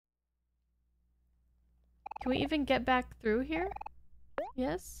Can we even get back through here?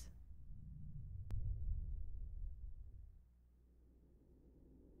 Yes?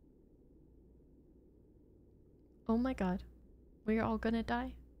 Oh my god. We're all gonna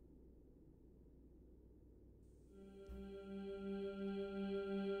die.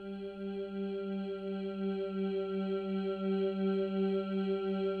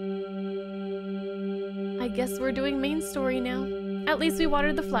 I guess we're doing main story now. At least we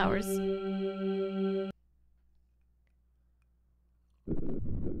watered the flowers.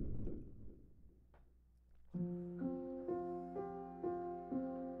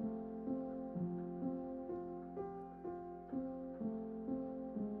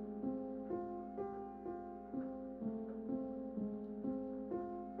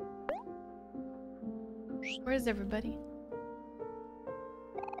 Where is everybody?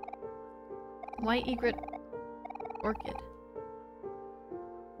 White egret orchid.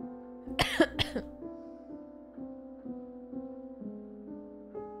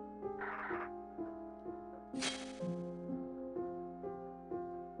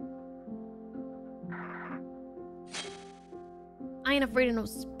 I ain't afraid of no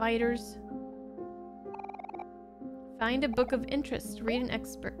spiders. Find a book of interest. Read an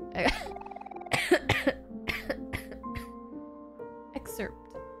excerpt.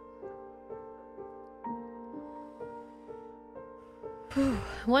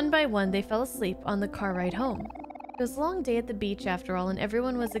 One by one, they fell asleep on the car ride home. It was a long day at the beach after all, and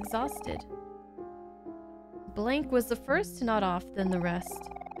everyone was exhausted. Blank was the first to nod off, then the rest.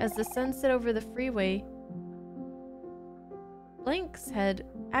 As the sun set over the freeway, Blank's head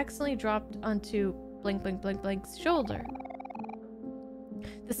accidentally dropped onto Blank's shoulder.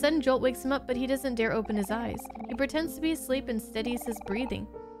 The sudden jolt wakes him up, but he doesn't dare open his eyes. He pretends to be asleep and steadies his breathing.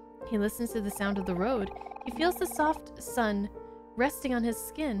 He listens to the sound of the road. He feels the soft sun resting on his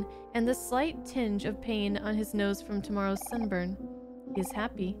skin and the slight tinge of pain on his nose from tomorrow's sunburn. He is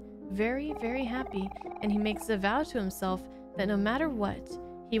happy, very, very happy, and he makes a vow to himself that no matter what,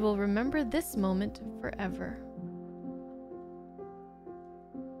 he will remember this moment forever.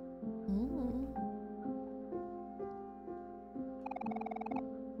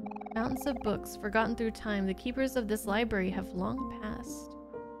 Mountains of books, forgotten through time, the keepers of this library have long passed.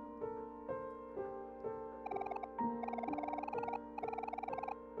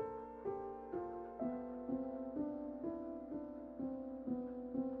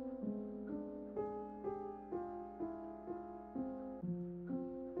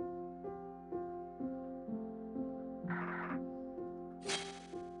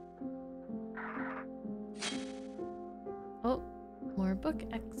 Oh, more book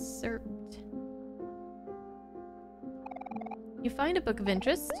excerpt. You find a book of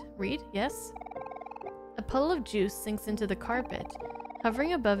interest. Read, yes. A puddle of juice sinks into the carpet.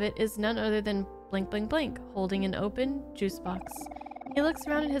 Hovering above it is none other than Blank, holding an open juice box. He looks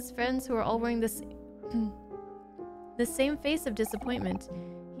around at his friends who are all wearing this the same face of disappointment.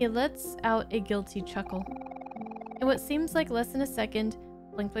 He lets out a guilty chuckle. In what seems like less than a second,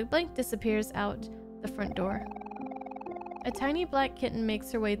 Blank disappears out the front door. A tiny black kitten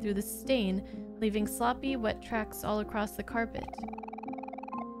makes her way through the stain, leaving sloppy, wet tracks all across the carpet.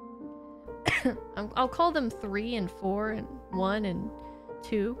 I'll call them 3 and 4 and 1 and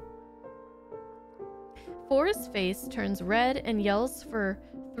 2. 4's face turns red and yells for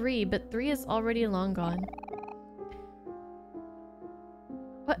 3, but 3 is already long gone.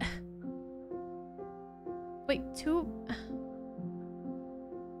 What? Wait, two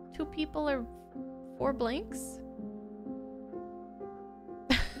people are 4 blanks?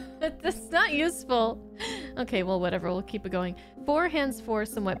 That's not useful. Okay, well, whatever. We'll keep it going. 4 hands 4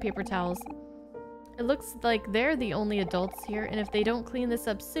 some wet paper towels. It looks like they're the only adults here, and if they don't clean this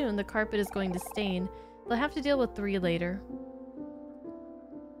up soon, the carpet is going to stain. They'll have to deal with 3 later.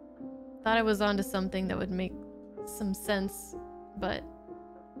 Thought I was onto something that would make some sense, but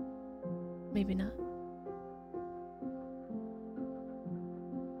maybe not.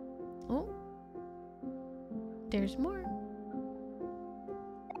 Oh. There's more.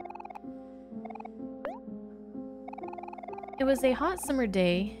 It was a hot summer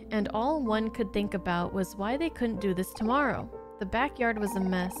day, and all one could think about was why they couldn't do this tomorrow. The backyard was a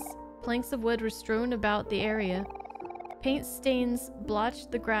mess. Planks of wood were strewn about the area. Paint stains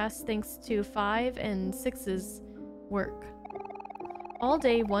blotched the grass thanks to 5 and 6's work. All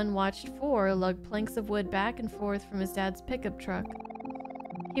day, one watched 4 lug planks of wood back and forth from his dad's pickup truck.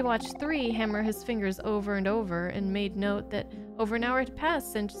 He watched 3 hammer his fingers over and over and made note that over an hour had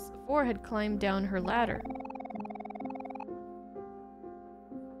passed since 4 had climbed down her ladder.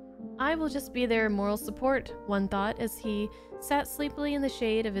 I will just be their moral support, one thought as he sat sleepily in the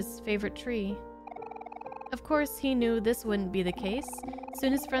shade of his favorite tree. Of course, he knew this wouldn't be the case.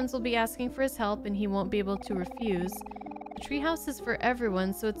 Soon his friends will be asking for his help and he won't be able to refuse. The treehouse is for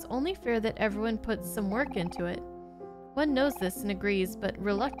everyone, so it's only fair that everyone puts some work into it. One knows this and agrees, but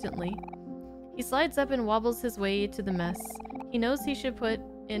reluctantly. He slides up and wobbles his way to the mess. He knows he should put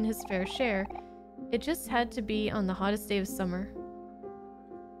in his fair share. It just had to be on the hottest day of summer.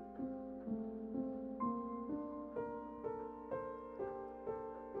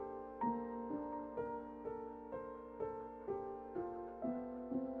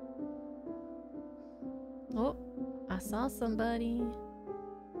 Oh, I saw somebody.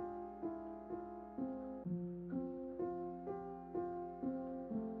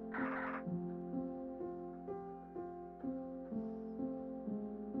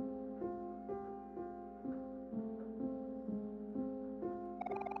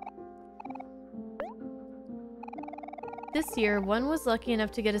 This year, one was lucky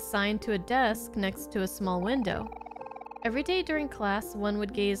enough to get assigned to a desk next to a small window. Every day during class, one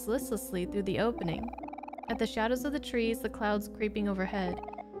would gaze listlessly through the opening, at the shadows of the trees, the clouds creeping overhead.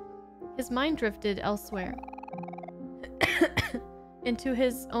 His mind drifted elsewhere, into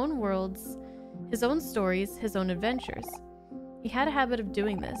his own worlds, his own stories, his own adventures. He had a habit of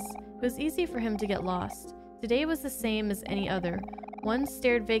doing this. It was easy for him to get lost. Today was the same as any other. One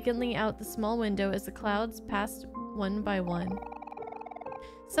stared vacantly out the small window as the clouds passed one by one.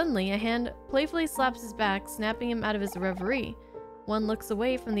 Suddenly, a hand playfully slaps his back, snapping him out of his reverie. One looks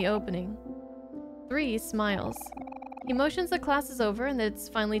away from the opening. 3 smiles. He motions that class is over and that it's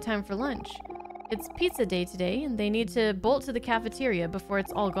finally time for lunch. It's pizza day today, and they need to bolt to the cafeteria before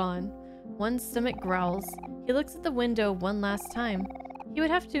it's all gone. One's stomach growls. He looks at the window one last time. He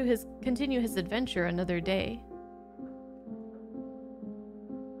would have to continue his adventure another day.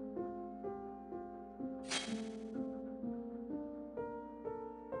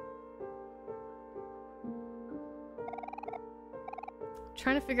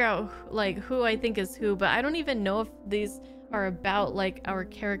 Trying to figure out like who I think is who, but I don't even know if these are about like our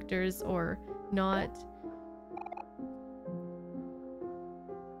characters or not.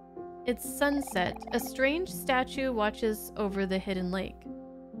 It's sunset. A strange statue watches over the hidden lake.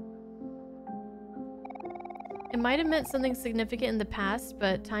 It might have meant something significant in the past,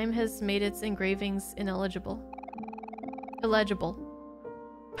 but time has made its engravings illegible.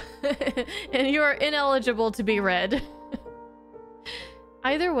 And you are ineligible to be read.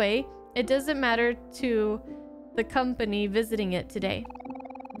 Either way, it doesn't matter to the company visiting it today.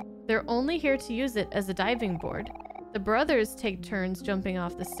 They're only here to use it as a diving board. The brothers take turns jumping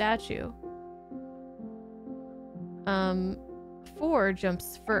off the statue. 4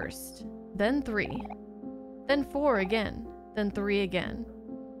 jumps first, then 3, then 4 again, then 3 again.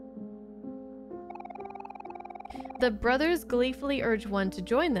 The brothers gleefully urge one to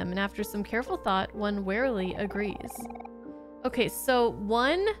join them, and after some careful thought, one warily agrees. Okay, so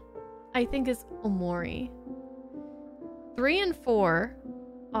 1, I think, is Omori. 3 and 4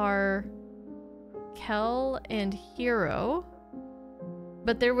 are Kel and Hiro.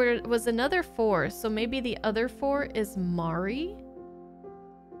 But there was another 4, so maybe the other 4 is Mari?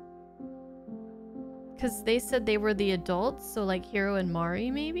 Because they said they were the adults, so like Hiro and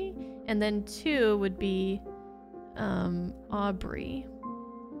Mari, maybe? And then 2 would be Aubrey.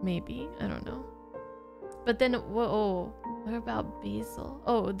 Maybe, I don't know. But then, whoa, what about Basil?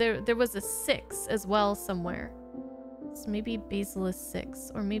 Oh, there was a 6 as well somewhere. So maybe Basil is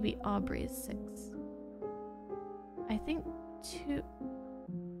 6, or maybe Aubrey is 6. I think 2...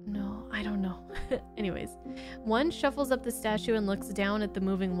 No, I don't know. Anyways, 1 shuffles up the statue and looks down at the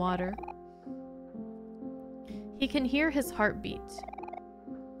moving water. He can hear his heartbeat.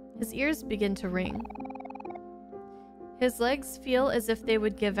 His ears begin to ring. His legs feel as if they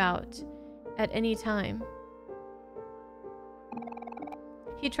would give out at any time.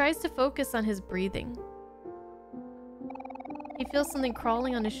 He tries to focus on his breathing. He feels something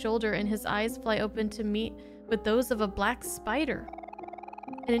crawling on his shoulder and his eyes fly open to meet with those of a black spider.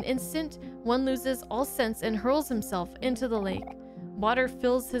 In an instant, one loses all sense and hurls himself into the lake. Water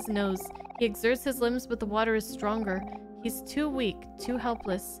fills his nose. He exerts his limbs, but the water is stronger. He's too weak, too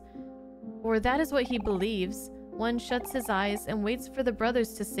helpless. Or that is what he believes. One shuts his eyes and waits for the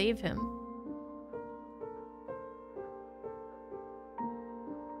brothers to save him.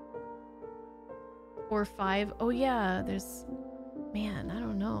 Or 5. Oh yeah, there's... Man, I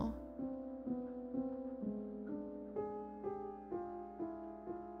don't know.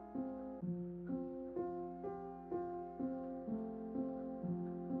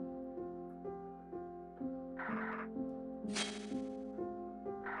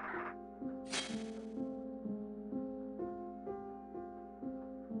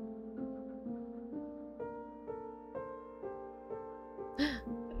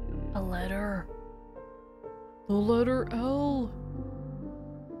 A letter. The letter L.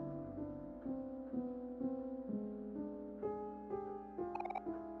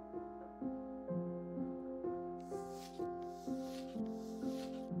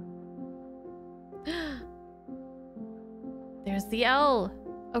 There's the L.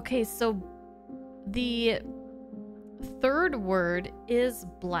 Okay, so the third word is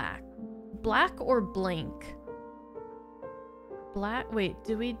black. Black or blank? Black. Wait,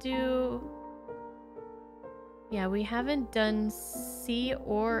 do we do... Yeah, we haven't done C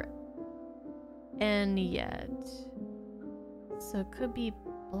or N yet. So it could be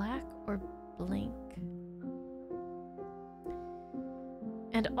black or blank.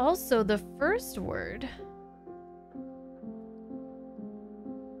 And also the first word...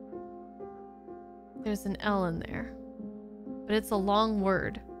 There's an L in there, but it's a long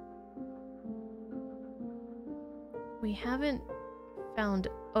word. We haven't found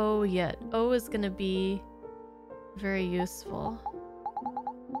O yet. O is going to be very useful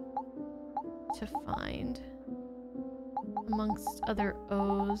to find amongst other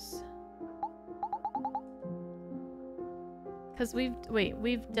O's. Because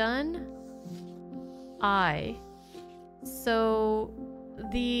we've done I. So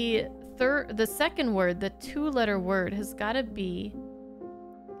the second word, the two-letter word, has got to be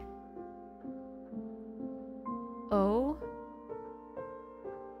O.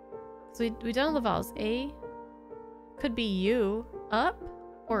 So we done all the vowels. A could be U, up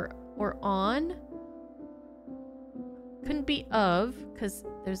or on. Couldn't be of because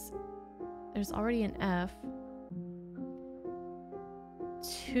there's already an F.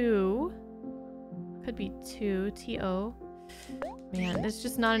 Two could be two, T-O. Man, there's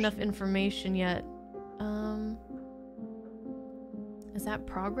just not enough information yet. Is that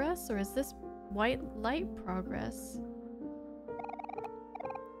progress or is this white light progress?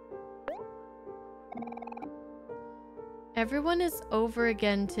 Everyone is over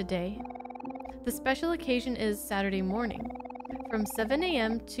again today. The special occasion is Saturday morning. From 7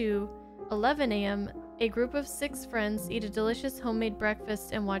 a.m. to 11 a.m., a group of 6 friends eat a delicious homemade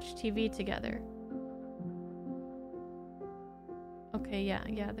breakfast and watch TV together. Okay,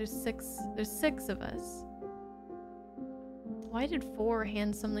 yeah, there's six of us. Why did 4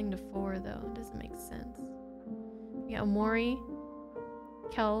 hand something to 4 though? It doesn't make sense. Yeah, OMORI,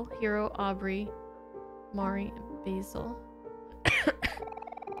 Kel, Hero, Aubrey, Mari, and Basil.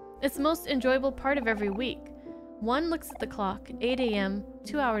 It's the most enjoyable part of every week. One looks at the clock, 8 a.m.,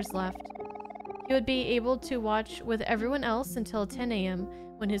 2 hours left. He would be able to watch with everyone else until 10 a.m.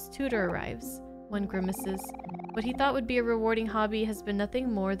 when his tutor arrives. One grimaces. What he thought would be a rewarding hobby has been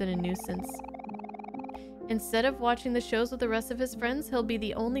nothing more than a nuisance. Instead of watching the shows with the rest of his friends, he'll be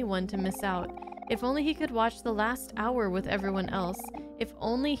the only one to miss out. If only he could watch the last hour with everyone else. If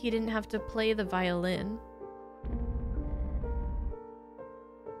only he didn't have to play the violin.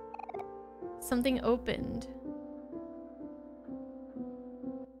 Something opened.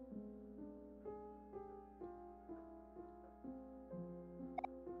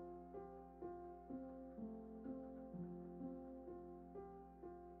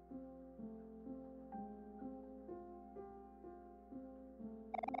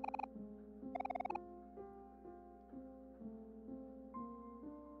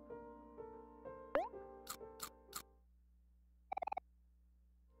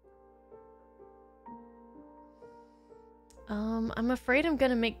 I'm afraid I'm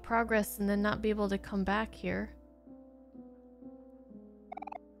gonna make progress and then not be able to come back here.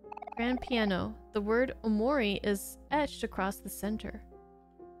 Grand piano. The word OMORI is etched across the center.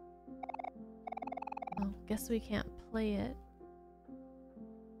 Well, guess we can't play it.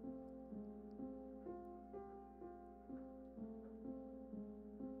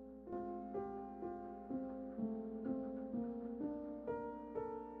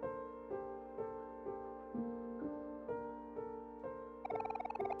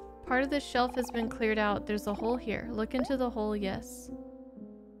 Part of the shelf has been cleared out. There's a hole here. Look into the hole, yes.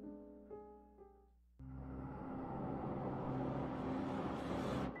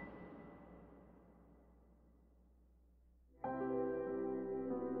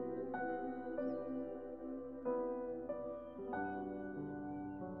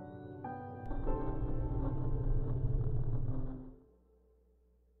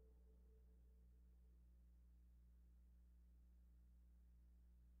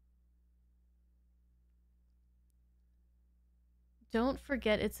 Don't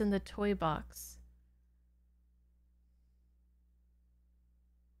forget it's in the toy box.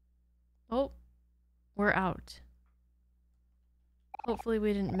 Oh, we're out. Hopefully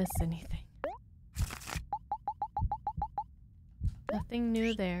we didn't miss anything. Nothing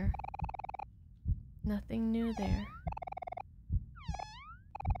new there. Nothing new there.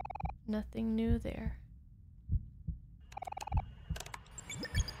 Nothing new there.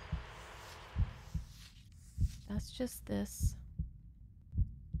 That's just this.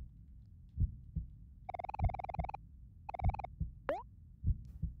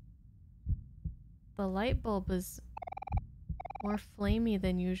 The light bulb is more flamey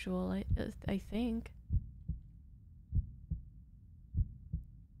than usual, I think.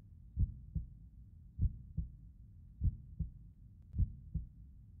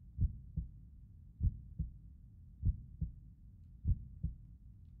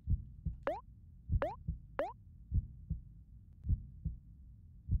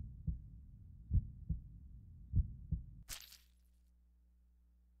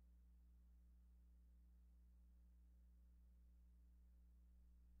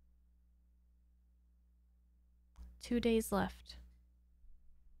 Two days left.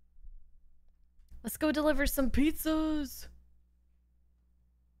 Let's go deliver some pizzas!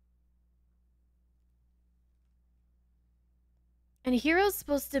 And Hero's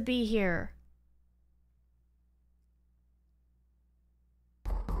supposed to be here.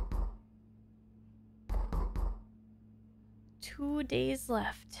 Two days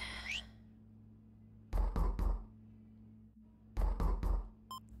left.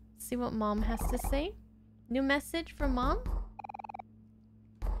 See what Mom has to say. New message from Mom?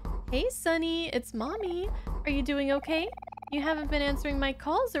 Hey Sunny, it's Mommy. Are you doing okay? You haven't been answering my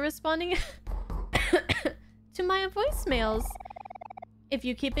calls or responding to my voicemails. If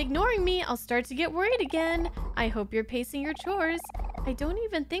you keep ignoring me, I'll start to get worried again. I hope you're pacing your chores. I don't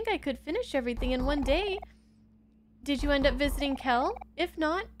even think I could finish everything in one day. Did you end up visiting Kel? If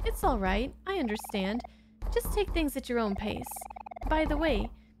not, it's alright. I understand. Just take things at your own pace. By the way,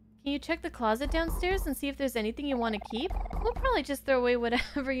 can you check the closet downstairs and see if there's anything you want to keep? We'll probably just throw away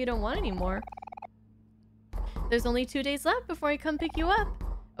whatever you don't want anymore. There's only 2 days left before I come pick you up.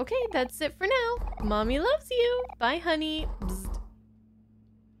 Okay, that's it for now. Mommy loves you. Bye, honey. Bzzt.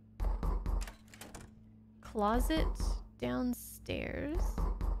 Closet downstairs.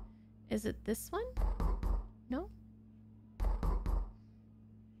 Is it this one? No?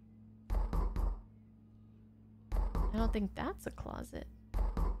 I don't think that's a closet.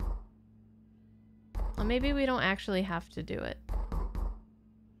 Well, maybe we don't actually have to do it.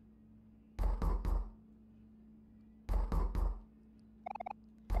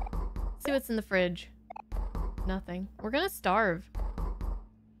 See what's in the fridge. Nothing. We're gonna starve.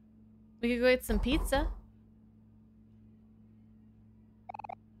 We could go get some pizza.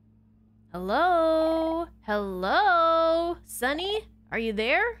 Hello? Hello? Sunny? Are you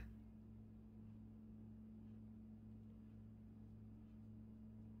there?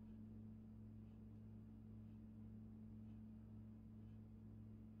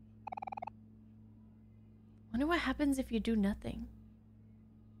 Wonder what happens if you do nothing.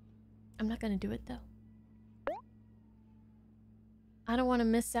 I'm not gonna do it though. I don't want to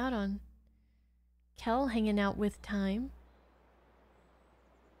miss out on Kel hanging out with time.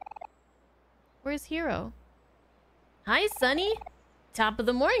 Where's Hero? Hi, Sunny. Top of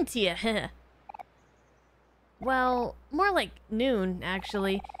the morning to you. Well, more like noon,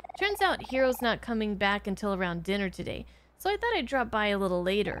 actually. Turns out Hero's not coming back until around dinner today, so I thought I'd drop by a little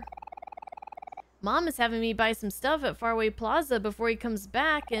later. Mom is having me buy some stuff at Faraway Plaza before he comes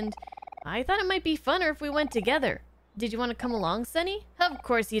back, and I thought it might be funner if we went together. Did you want to come along, Sunny? Of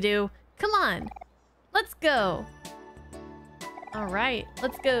course you do. Come on. Let's go. All right,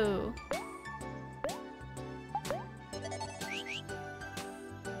 let's go.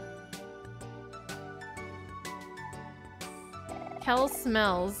 Kel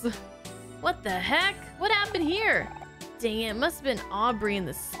smells. What the heck? What happened here? Dang it, must have been Aubrey and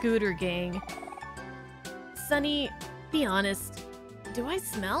the scooter gang. Sunny, be honest. Do I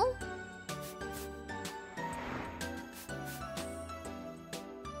smell?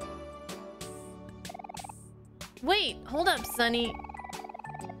 Wait, hold up, Sunny.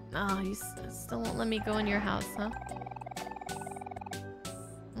 Oh, you still won't let me go in your house, huh?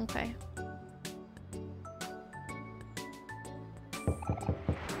 Okay.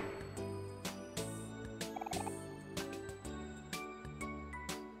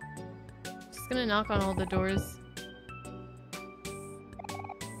 Just gonna knock on all the doors.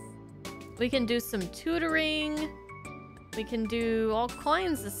 We can do some tutoring. We can do all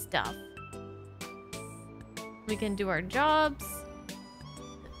kinds of stuff. We can do our jobs.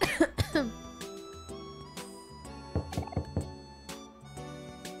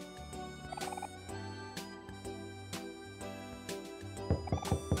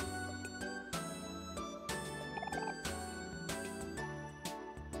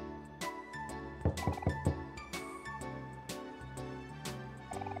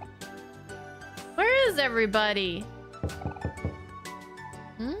 is everybody?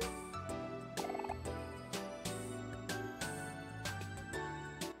 Hmm?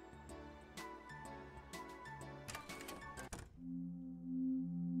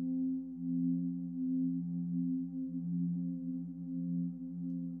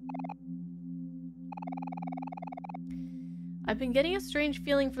 I've been getting a strange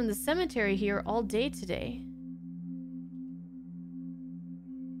feeling from the cemetery here all day today.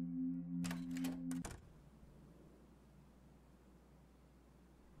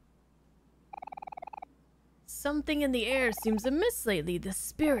 Something in the air seems amiss lately. The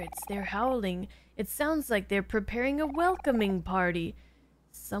spirits, they're howling. It sounds like they're preparing a welcoming party.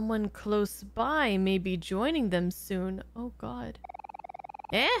 Someone close by may be joining them soon. Oh god.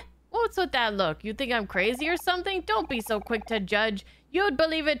 Eh? What's with that look? You think I'm crazy or something? Don't be so quick to judge. You'd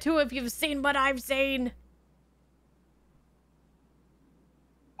believe it too if you've seen what I've seen.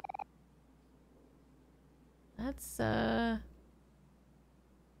 That's, a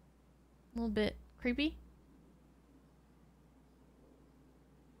little bit creepy.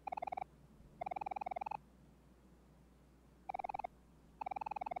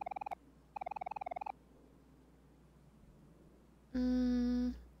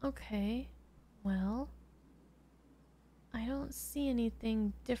 Okay. Well, I don't see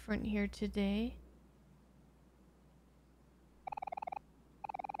anything different here today.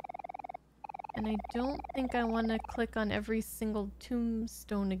 And I don't think I want to click on every single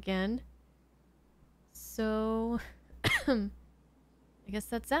tombstone again. So, I guess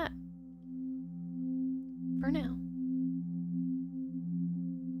that's that. For now.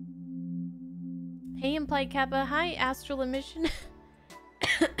 Hey, Implied Kappa. Hi, Astral Emission.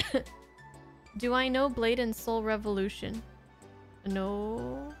 Do I know Blade and Soul Revolution?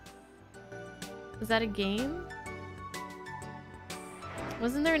 No. Was that a game?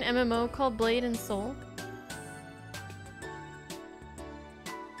 Wasn't there an MMO called Blade and Soul?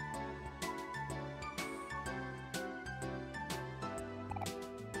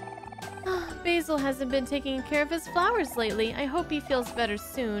 Basil hasn't been taking care of his flowers lately. I hope he feels better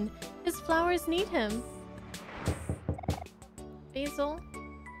soon. His flowers need him. Basil?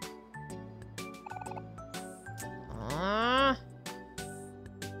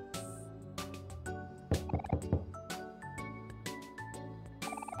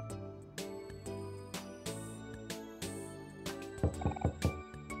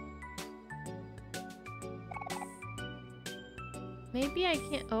 Maybe I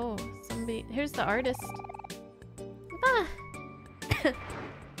can't. Oh, somebody. Here's the artist. Ah.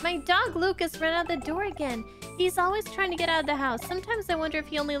 My dog Lucas ran out the door again. He's always trying to get out of the house. Sometimes I wonder if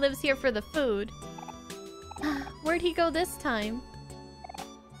he only lives here for the food. Where'd he go this time?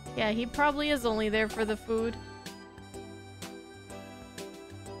 Yeah, he probably is only there for the food.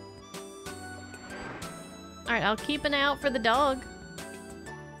 Alright, I'll keep an eye out for the dog.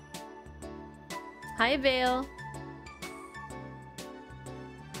 Hi, Vale.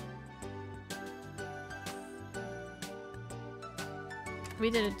 We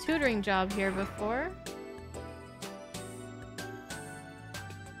did a tutoring job here before.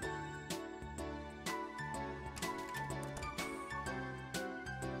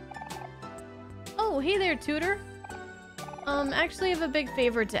 Oh, hey there, tutor. Actually, I have a big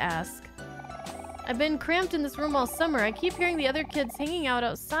favor to ask. I've been cramped in this room all summer. I keep hearing the other kids hanging out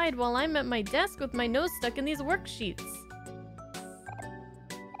outside while I'm at my desk with my nose stuck in these worksheets.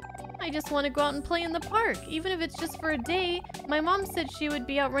 I just want to go out and play in the park, even if it's just for a day. My mom said she would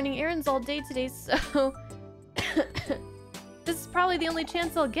be out running errands all day today, so... This is probably the only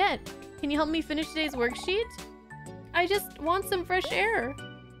chance I'll get. Can you help me finish today's worksheet? I just want some fresh air.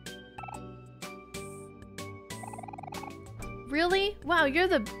 Really? Wow, you're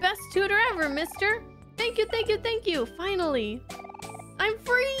the best tutor ever, mister! Thank you, thank you, thank you! Finally! I'm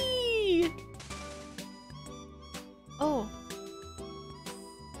free! Oh.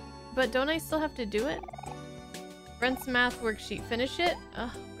 But don't I still have to do it? Brent's math worksheet. Finish it?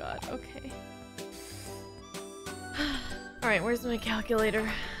 Oh, God. Okay. Alright, where's my calculator?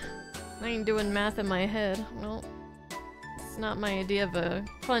 I ain't doing math in my head. Well, it's not my idea of a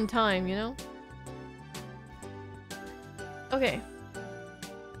fun time, you know? Okay.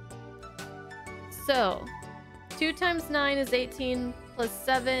 So, 2 times 9 is 18 plus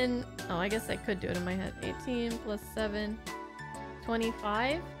 7. Oh, I guess I could do it in my head. 18 plus 7.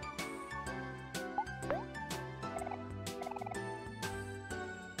 25?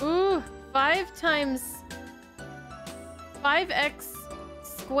 Ooh, 5 times 5x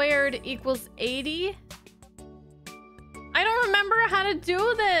squared equals 80? I don't remember how to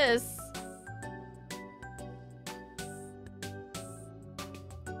do this.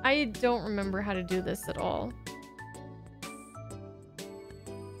 I don't remember how to do this at all.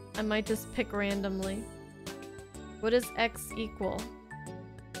 I might just pick randomly. What does x equal?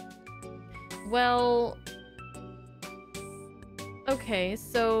 Well... Okay,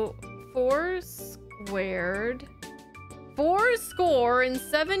 so 4 squared... 4 score and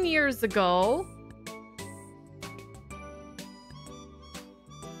 7 years ago.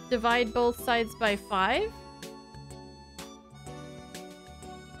 Divide both sides by 5.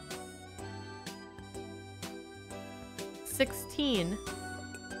 $16.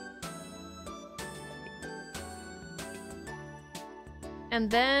 And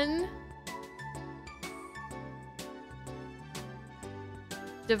then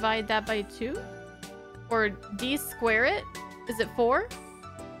divide that by 2? Or d square it? Is it 4?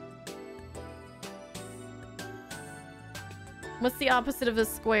 What's the opposite of a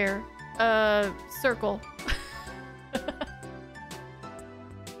square? Circle.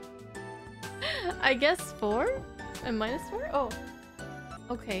 I guess 4? And minus 4? Oh.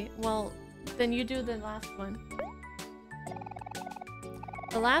 Okay, well, then you do the last one.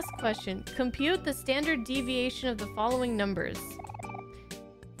 The last question. Compute the standard deviation of the following numbers.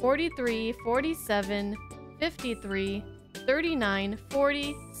 43, 47, 53, 39,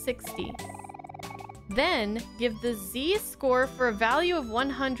 40, 60. Then, give the z-score for a value of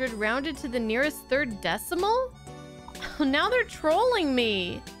 100 rounded to the nearest third decimal? Now they're trolling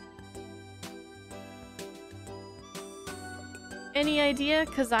me! Any idea?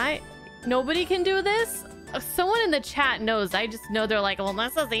 Because nobody can do this? Someone in the chat knows. I just know they're like, well,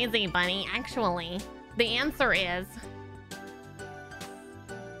 this is easy, bunny. Actually, the answer is...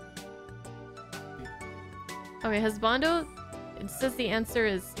 Okay, Husbando, it says the answer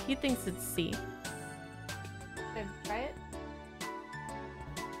is... He thinks it's C. Okay, try it.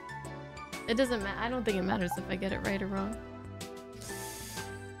 It doesn't matter. I don't think it matters if I get it right or wrong.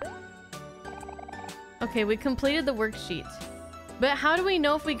 Okay, we completed the worksheet. But how do we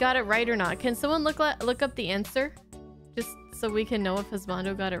know if we got it right or not? Can someone look up the answer? Just so we can know if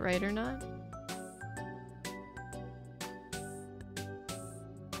Husbando got it right or not.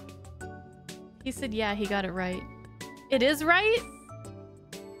 He said, yeah, he got it right. It is right?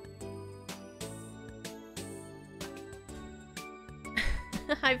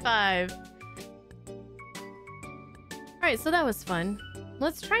 High five. Alright, so that was fun.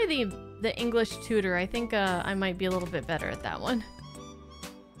 Let's try the English tutor. I think I might be a little bit better at that one.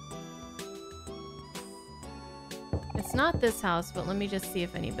 It's not this house, but let me just see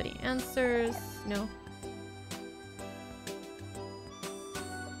if anybody answers. No.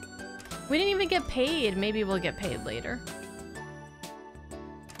 We didn't even get paid. Maybe we'll get paid later.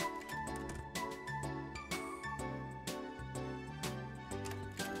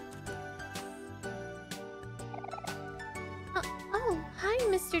 Oh, hi,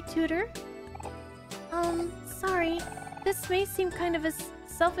 Mr. Tutor. Sorry. This may seem kind of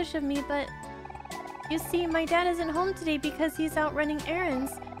selfish of me, but... You see, my dad isn't home today because he's out running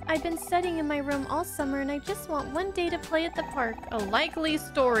errands. I've been studying in my room all summer and I just want one day to play at the park. A likely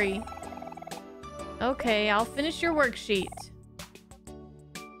story. Okay, I'll finish your worksheet.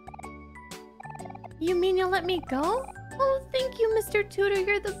 You mean you'll let me go? Oh, thank you, Mr. Tutor.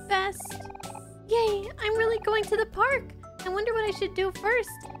 You're the best. Yay, I'm really going to the park. I wonder what I should do first.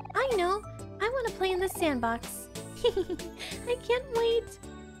 I know. I want to play in the sandbox. I can't wait.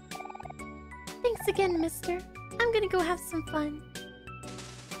 Thanks again, mister. I'm gonna go have some fun.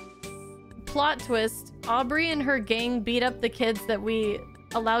 Plot twist. Aubrey and her gang beat up the kids that we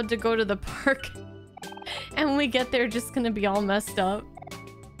allowed to go to the park. And when we get there, just gonna be all messed up.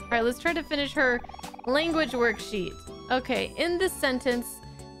 Alright, let's try to finish her language worksheet. Okay, in this sentence,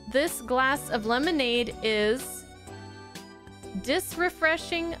 this glass of lemonade is...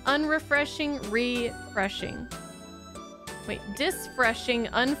 disrefreshing, unrefreshing, refreshing. Wait, disfreshing,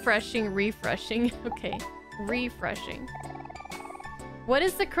 unfreshing, refreshing. Okay, refreshing. What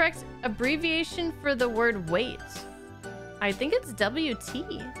is the correct abbreviation for the word wait? I think it's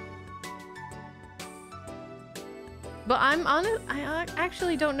WT. But I'm honest, I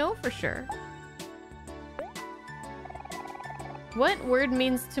actually don't know for sure. What word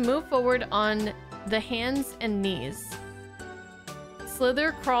means to move forward on the hands and knees?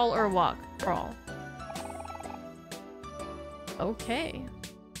 Slither, crawl, or walk? Crawl. Okay.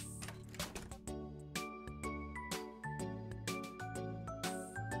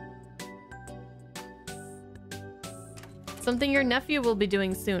 Something your nephew will be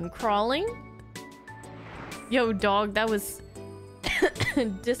doing soon. Crawling? Yo, dog, that was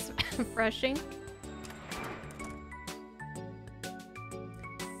disrefreshing.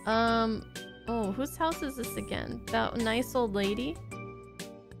 Oh, whose house is this again? That nice old lady?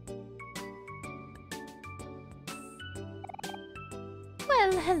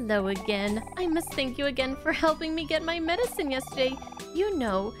 Well, hello again. I must thank you again for helping me get my medicine yesterday. You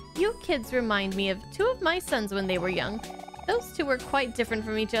know, you kids remind me of two of my sons when they were young. Those two were quite different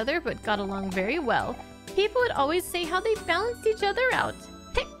from each other, but got along very well. People would always say how they balanced each other out.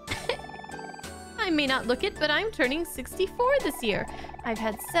 I may not look it, but I'm turning 64 this year. I've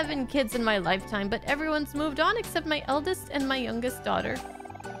had 7 kids in my lifetime, but everyone's moved on except my eldest and my youngest daughter.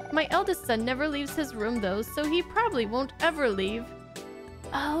 My eldest son never leaves his room though, so he probably won't ever leave.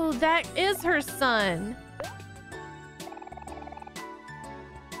 Oh, that is her son.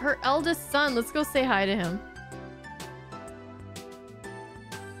 Her eldest son. Let's go say hi to him.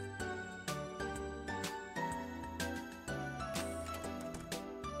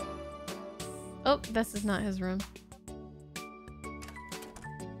 Oh, this is not his room.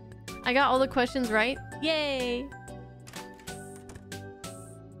 I got all the questions right. Yay!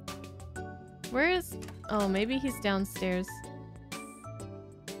 Where is... Oh, maybe he's downstairs.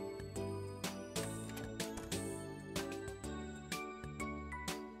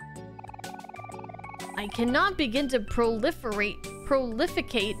 I cannot begin to prolificate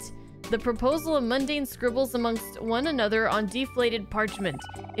the proposal of mundane scribbles amongst one another on deflated parchment.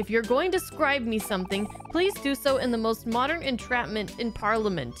 If you're going to scribe me something, please do so in the most modern entrapment in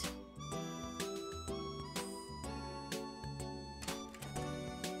Parliament.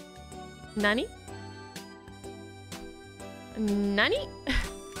 Nani? Nani?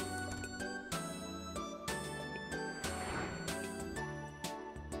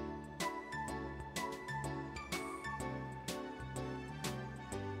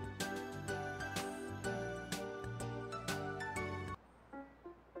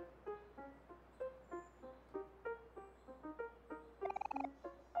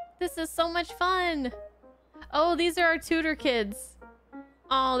 This is so much fun. Oh, these are our tutor kids.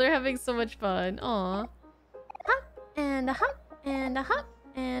 Oh, they're having so much fun. Aw. Hop and a hop and a hop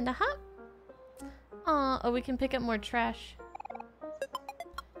and a hop. Aw, oh, we can pick up more trash.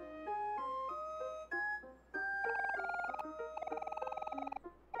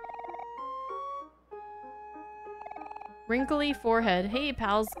 Wrinkly forehead. Hey,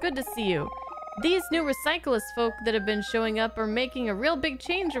 pals. Good to see you. These new recyclist folk that have been showing up are making a real big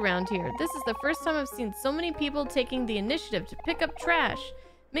change around here. This is the first time I've seen so many people taking the initiative to pick up trash.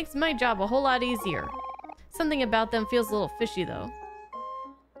 Makes my job a whole lot easier. Something about them feels a little fishy, though.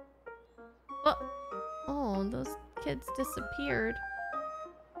 Oh, those kids disappeared.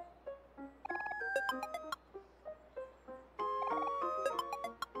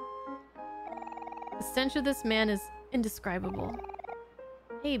 The stench of this man is indescribable.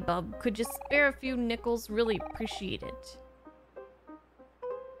 Hey, bub, could you spare a few nickels? Really appreciate it.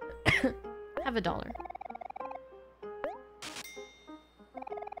 Have $1.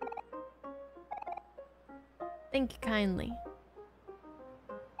 Thank you kindly.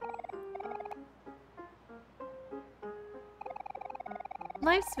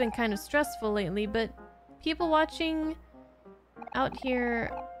 Life's been kind of stressful lately, but people watching out here...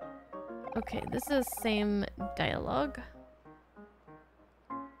 Okay, this is the same dialogue.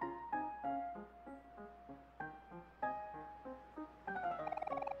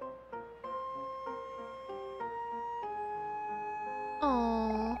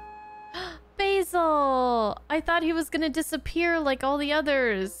 Oh, Basil! I thought he was gonna disappear like all the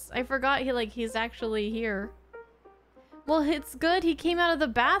others. I forgot he's actually here. Well, it's good he came out of the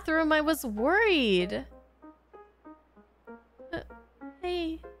bathroom. I was worried.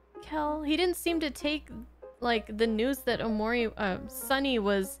 Hey, Kel. He didn't seem to take the news that Sunny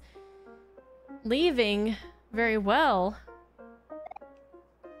was leaving very well.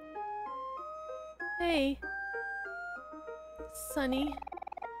 Hey. Sunny.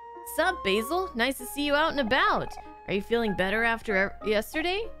 Sup, Basil? Nice to see you out and about. Are you feeling better after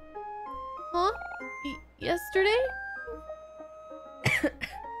yesterday? Huh? Yesterday?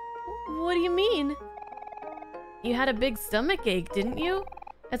 What do you mean? You had a big stomach ache, didn't you?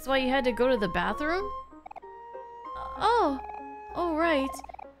 That's why you had to go to the bathroom? Oh right.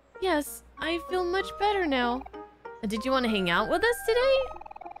 Yes, I feel much better now. Did you want to hang out with us today?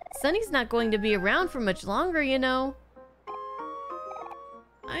 Sunny's not going to be around for much longer, you know.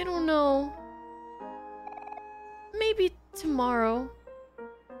 I don't know. Maybe tomorrow.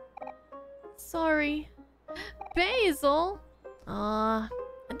 Sorry. Basil!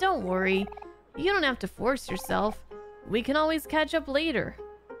 Don't worry. You don't have to force yourself. We can always catch up later.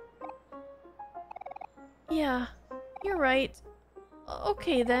 Yeah, you're right.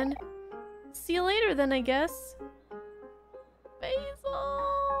 Okay then. See you later then, I guess. Basil!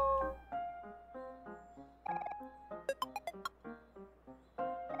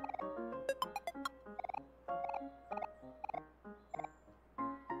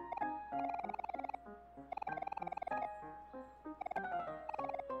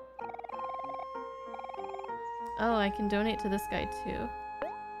 Oh, I can donate to this guy too.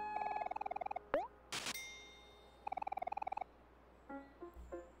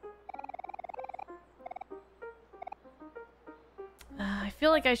 I feel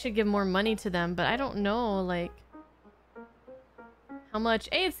like I should give more money to them, but I don't know, like, how much.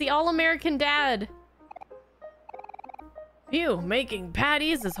 Hey, it's the All-American Dad! Phew, making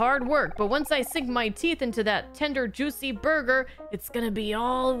patties is hard work, but once I sink my teeth into that tender, juicy burger, it's gonna be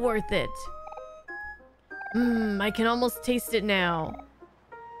all worth it. I can almost taste it now.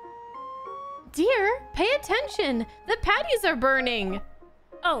 Dear, pay attention! The patties are burning!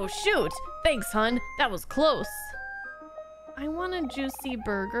 Oh, shoot! Thanks, hun. That was close. I want a juicy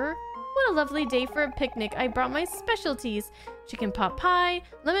burger. What a lovely day for a picnic. I brought my specialties. Chicken pot pie,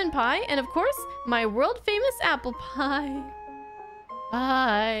 lemon pie, and of course, my world-famous apple pie.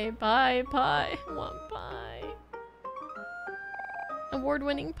 Pie, pie, pie. I want pie.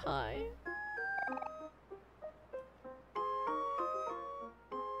 Award-winning pie.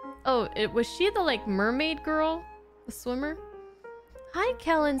 Oh, was she the, like, mermaid girl? The swimmer? Hi,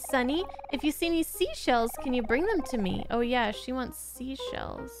 Kel and Sunny. If you see any seashells, can you bring them to me? Oh yeah, she wants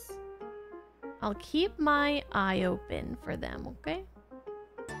seashells. I'll keep my eye open for them, okay?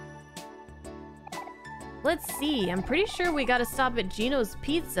 Let's see. I'm pretty sure we gotta stop at Gino's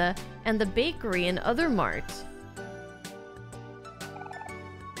Pizza and the bakery and Other Mart.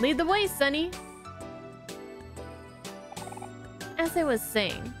 Lead the way, Sunny. As I was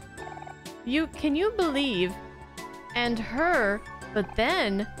saying, can you believe? And her, but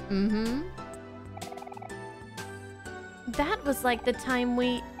then, That was like the time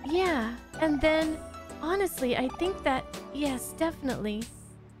yeah, and then, honestly, I think that, yes, definitely.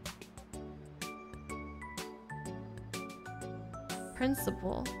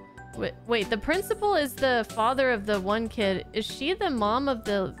 Principal. Wait, the principal is the father of the one kid. Is she the mom of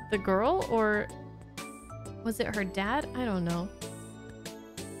the girl, or was it her dad? I don't know.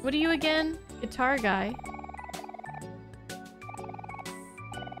 What are you again? Guitar guy.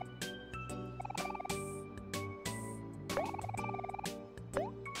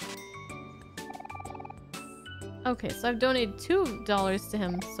 Okay, so I've donated $2 to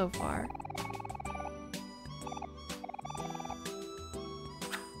him so far.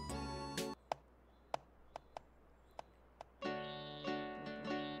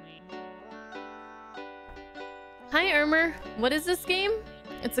 Hi, Ermer. What is this game?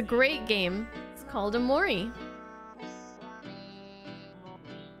 It's a great game. It's called OMORI.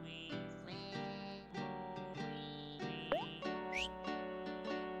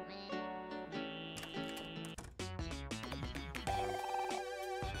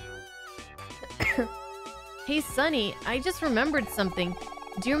 Hey, Sunny, I just remembered something.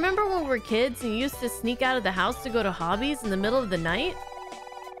 Do you remember when we were kids and you used to sneak out of the house to go to hobbies in the middle of the night?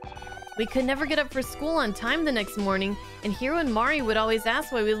 We could never get up for school on time the next morning, and Hiro and Mari would always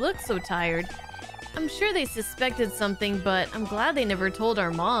ask why we looked so tired. I'm sure they suspected something, but I'm glad they never told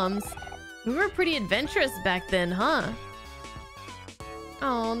our moms. We were pretty adventurous back then, huh?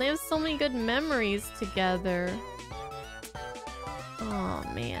 Oh, they have so many good memories together. Oh,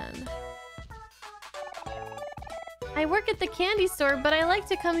 man. I work at the candy store, but I like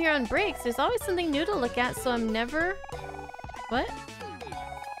to come here on breaks. There's always something new to look at, so I'm never... What?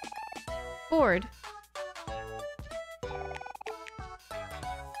 Bored.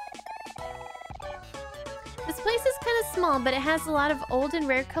 This place is kind of small, but it has a lot of old and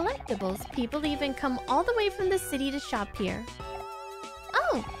rare collectibles. People even come all the way from the city to shop here.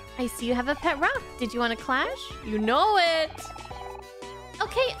 Oh, I see you have a pet rock. Did you want to clash? You know it!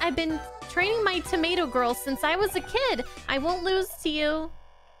 Okay, I've been training my tomato girl since I was a kid. I won't lose to you.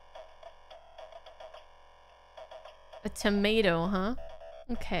 A tomato, huh?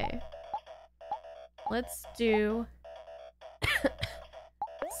 Okay. Let's do...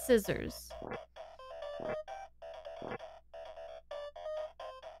 scissors.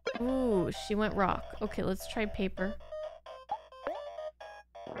 Ooh, she went rock. Okay, let's try paper.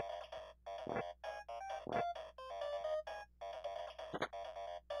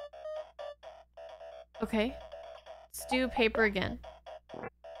 Okay. Let's do paper again.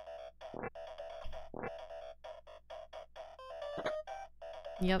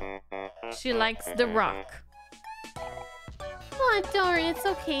 Yep. She likes the rock. Oh, don't worry, it's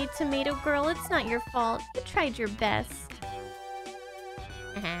okay, tomato girl. It's not your fault. You tried your best.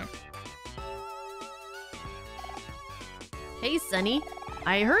 Hey, Sunny.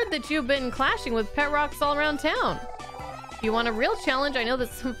 I heard that you've been clashing with pet rocks all around town. If you want a real challenge, I know that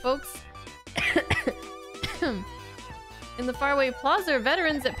some folks in the faraway plaza are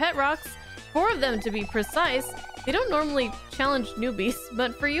veterans at Pet Rocks. 4 of them, to be precise. They don't normally challenge newbies,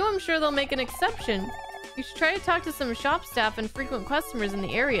 but for you, I'm sure they'll make an exception. You should try to talk to some shop staff and frequent customers in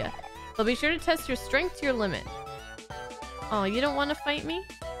the area. They'll be sure to test your strength to your limit. Oh, you don't want to fight me?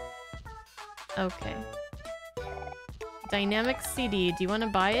 Okay. Dynamic CD. Do you want to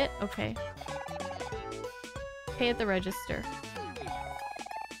buy it? Okay. Pay at the register.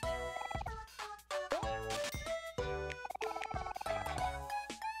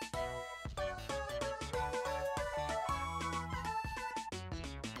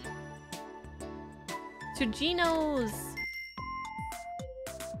 To Geno's!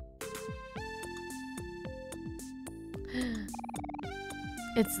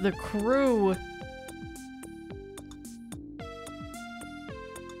 It's the crew!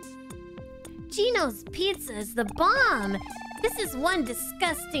 Geno's pizza is the bomb! This is one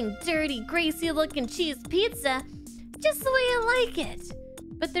disgusting, dirty, greasy-looking cheese pizza. Just the way I like it.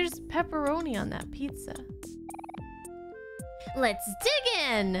 But there's pepperoni on that pizza. Let's dig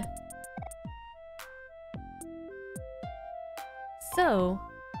in! So,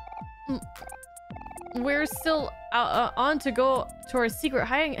 we're still on to go to our secret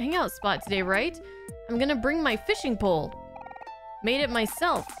hangout spot today, right? I'm gonna bring my fishing pole. Made it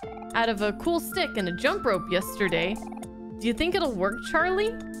myself, out of a cool stick and a jump rope yesterday. Do you think it'll work,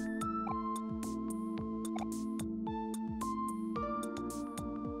 Charlie?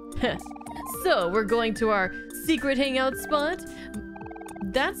 So, we're going to our secret hangout spot?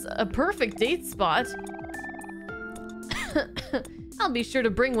 That's a perfect date spot. I'll be sure to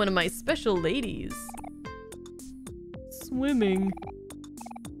bring one of my special ladies. Swimming.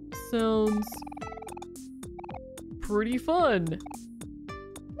 Sounds pretty fun.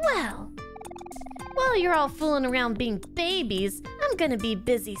 Well, while you're all fooling around being babies, I'm gonna be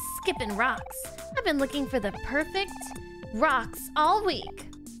busy skipping rocks. I've been looking for the perfect rocks all week.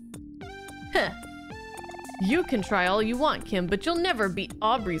 Heh. You can try all you want, Kim, but you'll never beat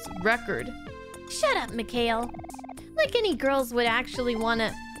Aubrey's record. Shut up, Mikhail. Like any girls would actually want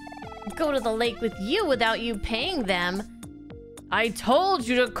to go to the lake with you without you paying them. I told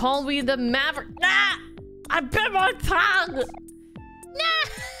you to call me the Maverick. Ah! I bit my tongue!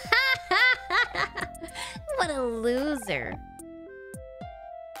 What a loser.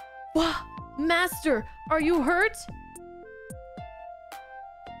 Wow, Master, are you hurt?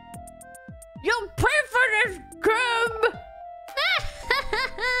 You'll pay for this, Kim!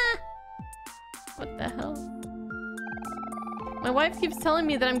 What the hell? My wife keeps telling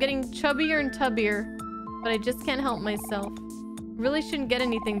me that I'm getting chubbier and tubbier, but I just can't help myself. Really shouldn't get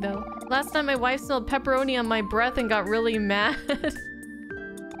anything though. Last time my wife smelled pepperoni on my breath and got really mad.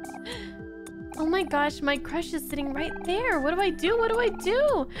 Oh my gosh, my crush is sitting right there. What do I do? What do I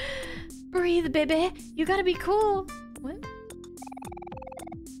do? Breathe, baby. You gotta be cool. What?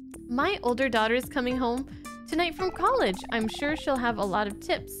 My older daughter's coming home tonight from college. I'm sure she'll have a lot of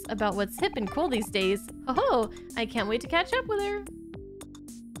tips about what's hip and cool these days. Oh, I can't wait to catch up with her.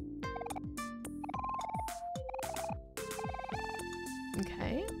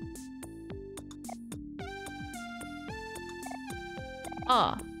 Okay.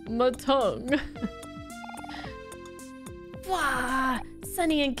 Ah, my tongue. Wah!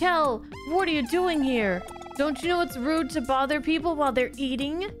 Sunny and Kel, what are you doing here? Don't you know it's rude to bother people while they're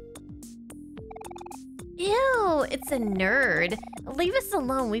eating? Ew, it's a nerd. Leave us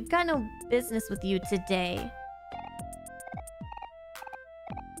alone. We've got no business with you today.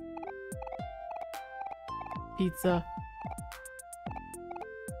 Pizza.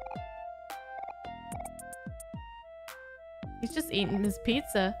 He's just eating his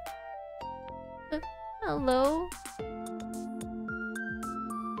pizza. Hello?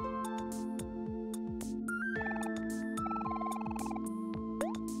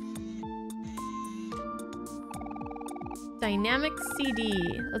 Dynamic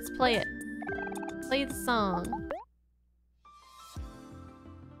CD. Let's play it. Play the song.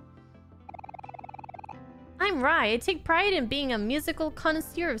 I'm Rai. I take pride in being a musical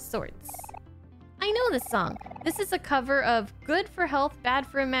connoisseur of sorts. I know this song. This is a cover of Good for Health, Bad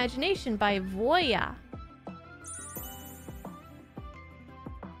for Imagination by Voya.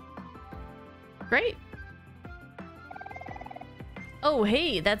 Great. Oh,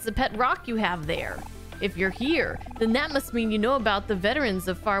 hey, that's the pet rock you have there. If you're here, then that must mean you know about the veterans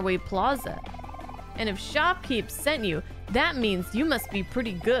of Faraway Plaza. And if Shopkeep sent you, that means you must be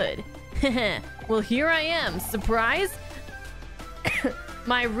pretty good. Well, here I am. Surprise?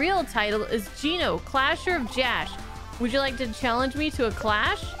 My real title is Gino, Clasher of Jash. Would you like to challenge me to a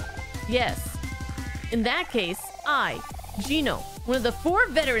clash? Yes. In that case, I, Gino, one of the 4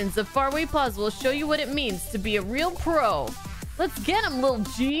 veterans of Faraway Plaza, will show you what it means to be a real pro. Let's get him, little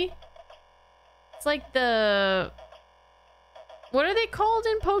G. It's like the... What are they called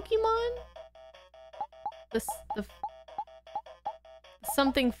in Pokemon? the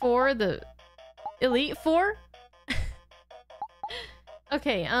something 4, the Elite 4?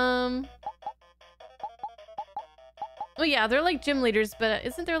 Okay, oh yeah, they're like gym leaders, but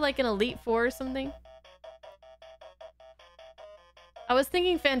isn't there like an Elite 4 or something? I was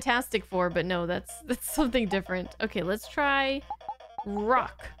thinking Fantastic Four, but no, that's something different. Okay, let's try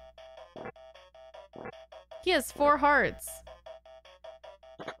Rock. He has 4 hearts.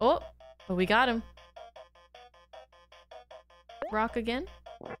 Oh, but we got him. Rock again.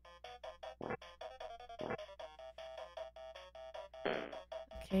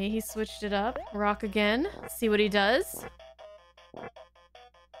 Okay, he switched it up. Rock again. See what he does.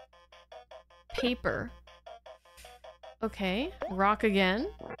 Paper. Okay, rock again.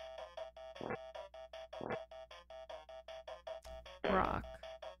 Rock.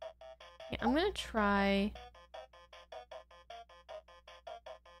 Okay, I'm gonna try...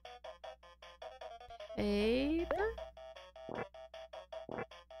 Paper?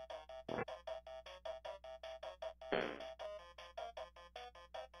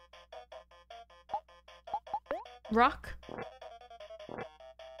 Rock.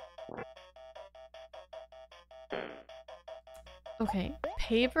 Okay,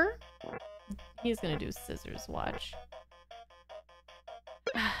 paper. He's gonna do scissors, watch.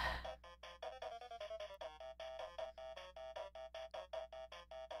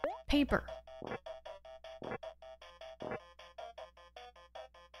 Paper.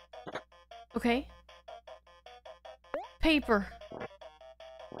 Okay. Paper.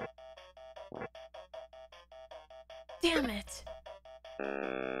 Damn it.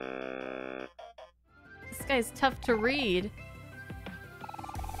 This guy's tough to read.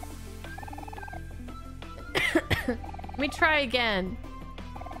 Let me try again.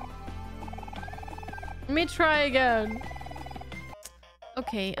 Let me try again.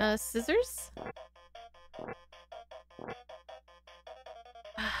 Okay, scissors?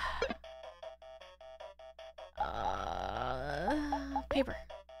 Paper.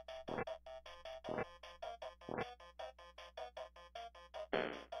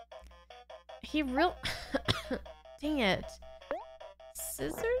 He real... Dang it.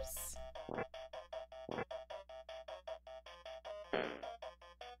 Scissors?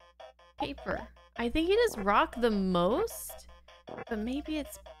 Paper. I think he does rock the most, but maybe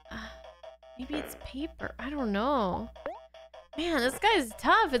it's paper. I don't know. Man, this guy's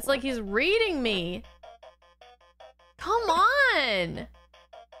tough. It's like he's reading me. Come on.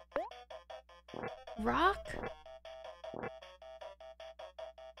 Rock?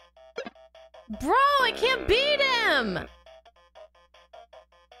 Bro, I can't beat him!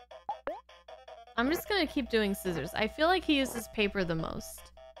 I'm just gonna keep doing scissors. I feel like he uses paper the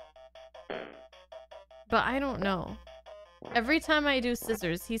most. But I don't know. Every time I do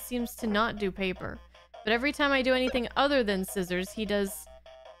scissors, he seems to not do paper. But every time I do anything other than scissors, he does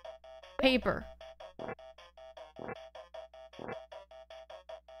paper.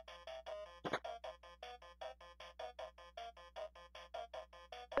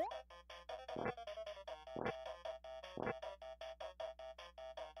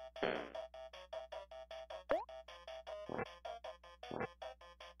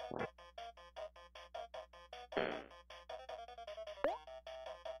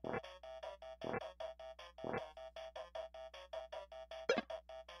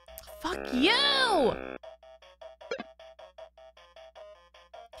 Fuck you!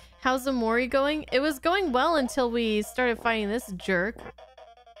 How's OMORI going? It was going well until we started fighting this jerk.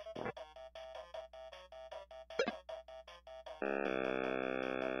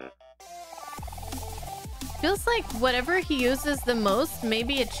 Feels like whatever he uses the most,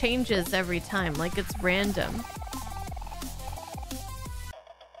 maybe it changes every time, like it's random.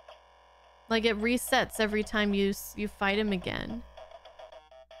 Like it resets every time you fight him again.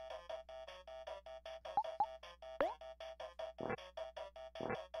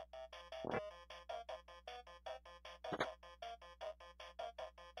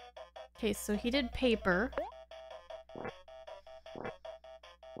 Okay, so he did paper.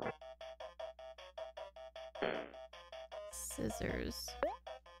 Scissors.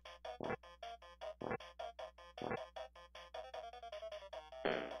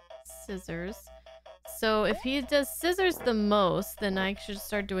 Scissors. So if he does scissors the most, then I should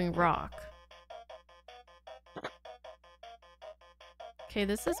start doing rock. Okay,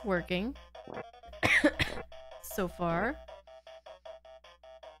 this is working. So far.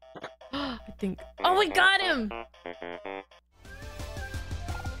 I think... Oh, we got him!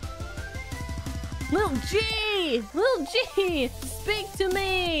 Lil G! Lil G! Speak to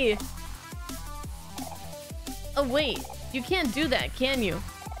me! Oh, wait. You can't do that, can you?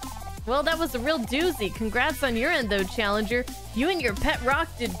 Well, that was a real doozy. Congrats on your end, though, Challenger. You and your pet rock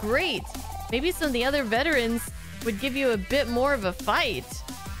did great. Maybe some of the other veterans would give you a bit more of a fight.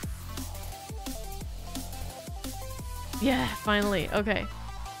 Yeah, finally. Okay.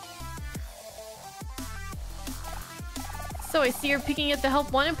 So I see you're peeking at the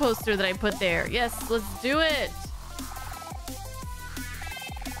Help Wanted poster that I put there. Yes, let's do it.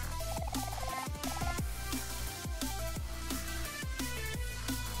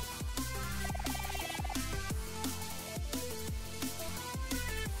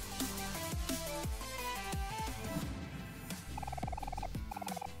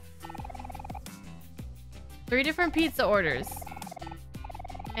 Three different pizza orders.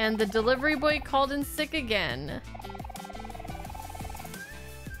 And the delivery boy called in sick again.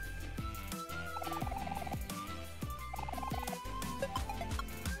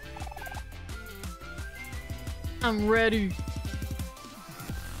 I'm ready.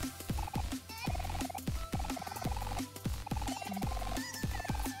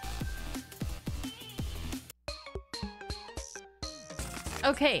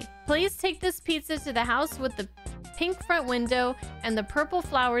 Okay, please take this pizza to the house with the pink front window and the purple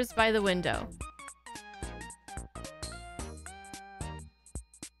flowers by the window.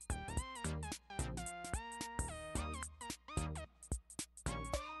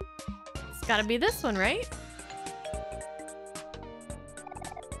 It's gotta be this one, right?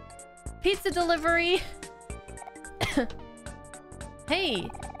 Pizza delivery! Hey!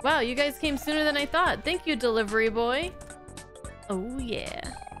 Wow, you guys came sooner than I thought. Thank you, delivery boy. Oh, yeah.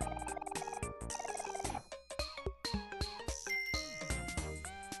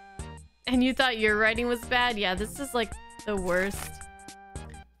 And you thought your writing was bad? Yeah, this is like the worst.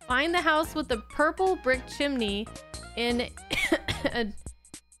 Find the house with the purple brick chimney in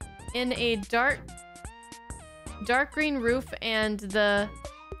a dark green roof and the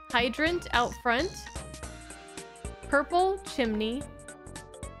hydrant out front. Purple chimney,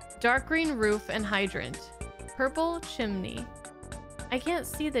 dark green roof, and hydrant. Purple chimney. I can't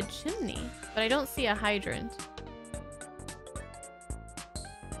see the chimney, but I don't see a hydrant.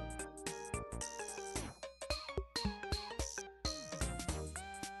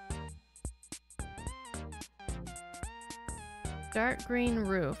 Dark green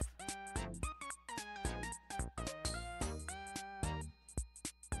roof.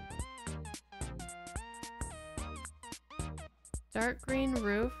 Dark green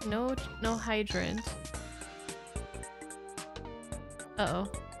roof, no hydrant. Uh-oh,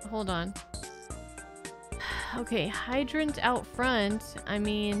 hold on. Okay, hydrant out front. I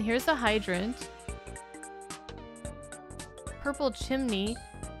mean, here's a hydrant. Purple chimney.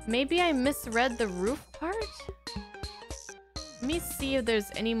 Maybe I misread the roof part? Let me see if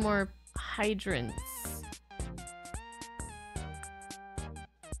there's any more hydrants.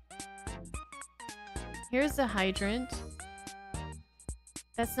 Here's a hydrant.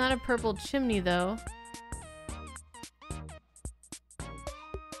 That's not a purple chimney, though.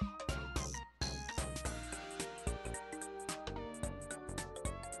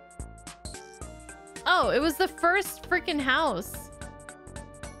 Oh, it was the first freaking house.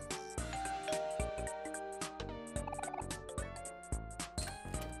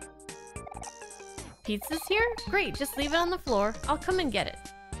 Pizza's here? Great, just leave it on the floor. I'll come and get it.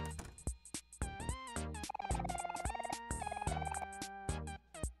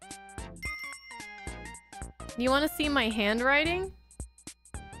 You want to see my handwriting?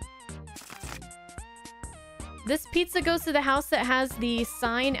 This pizza goes to the house that has the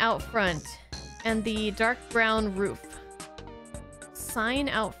sign out front and the dark brown roof. Sign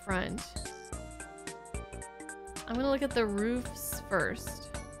out front. I'm gonna look at the roofs first.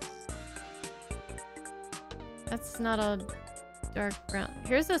 That's not a dark brown.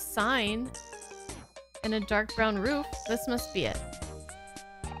 Here's a sign and a dark brown roof. This must be it.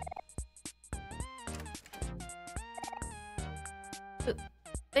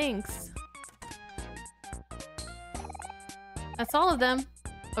 Thanks. That's all of them.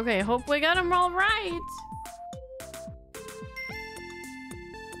 Okay, hope we got them all right.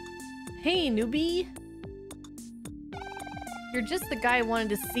 Hey, newbie. You're just the guy I wanted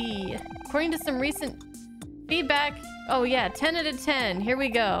to see. According to some recent feedback. Oh yeah, 10 out of 10. Here we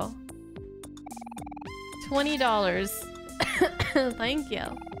go. $20. Thank you.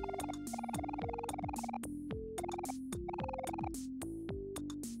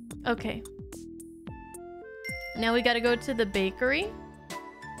 Okay. Now we gotta go to the bakery.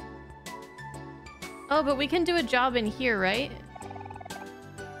 Oh, but we can do a job in here, right?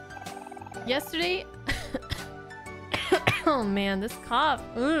 Yesterday... Oh man, this cough.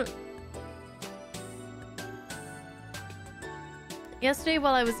 Ugh. Yesterday,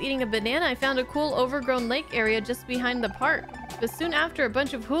 while I was eating a banana, I found a cool overgrown lake area just behind the park. But soon after, a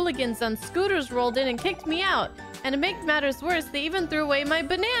bunch of hooligans on scooters rolled in and kicked me out. And to make matters worse, they even threw away my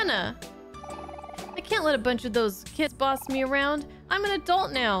banana. I can't let a bunch of those kids boss me around. I'm an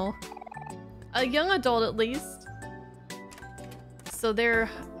adult now. A young adult, at least. So their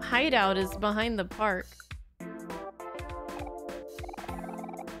hideout is behind the park.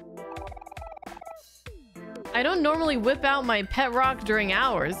 I don't normally whip out my pet rock during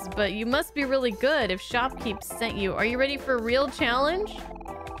hours, but you must be really good if Shopkeep sent you. Are you ready for a real challenge?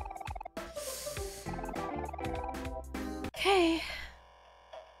 Okay.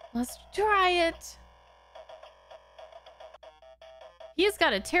 Let's try it. He's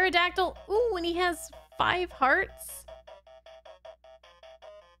got a pterodactyl. Ooh, and he has 5 hearts.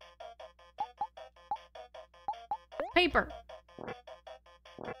 Paper.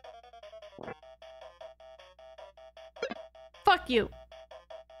 Fuck you.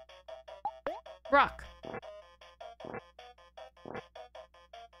 Rock.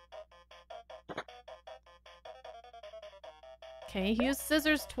 Okay, he used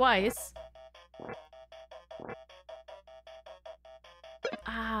scissors twice.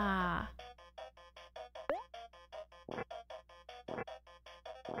 Ah.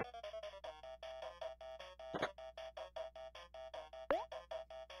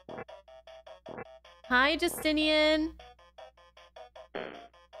 Hi, Justinian.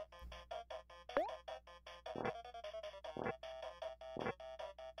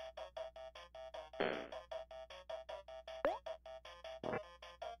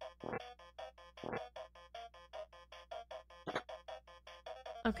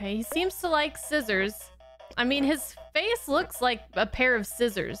 Okay, he seems to like scissors. I mean, his face looks like a pair of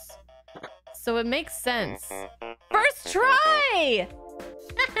scissors. So it makes sense. First try!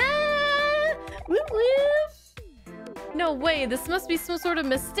 Whoop whoop! No way, this must be some sort of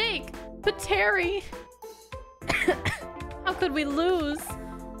mistake. But Terry... How could we lose?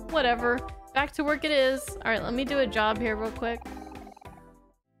 Whatever. Back to work it is. Alright, let me do a job here real quick.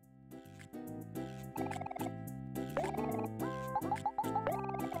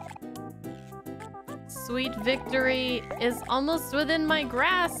 Sweet victory is almost within my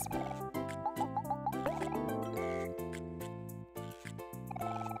grasp.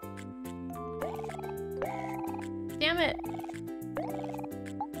 Damn it.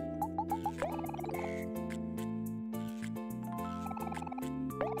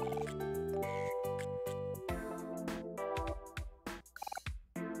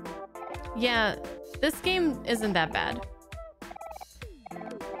 Yeah, this game isn't that bad.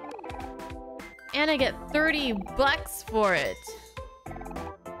 And I get $30 for it.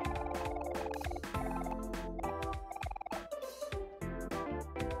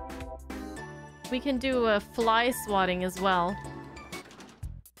 We can do a fly swatting as well.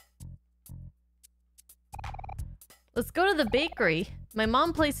 Let's go to the bakery. My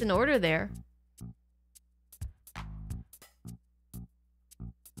mom placed an order there.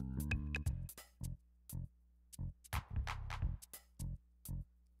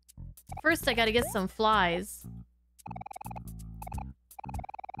 First, I gotta get some flies.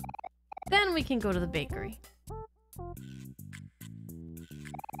 Then we can go to the bakery.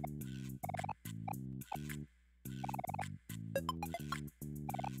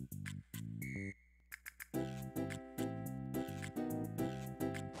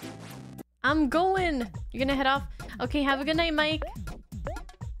 I'm going! You're gonna head off? Okay, have a good night, Mike.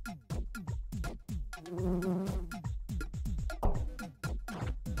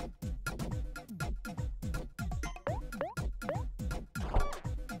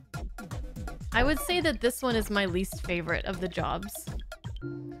 I would say that this one is my least favorite of the jobs.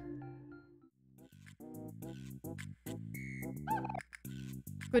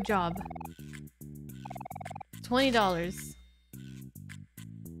 Good job. $20.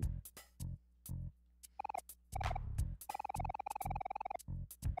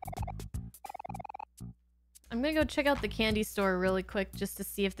 I'm gonna go check out the candy store really quick just to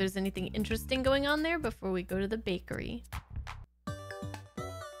see if there's anything interesting going on there before we go to the bakery.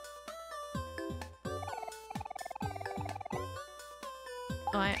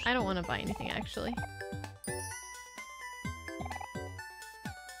 Oh, I don't want to buy anything, actually.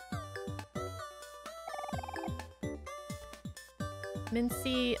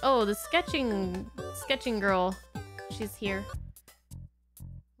 Mincy... Oh, the sketching girl. She's here.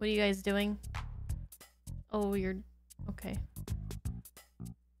 What are you guys doing? Oh, you're... Okay.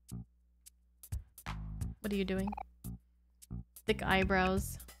 What are you doing? Thick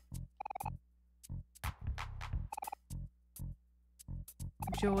eyebrows.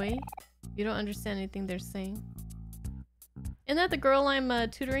 Joy? You don't understand anything they're saying. Isn't that the girl I'm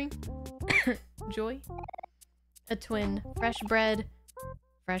tutoring? Joy? A twin. Fresh bread.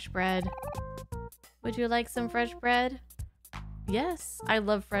 Fresh bread. Would you like some fresh bread? Yes, I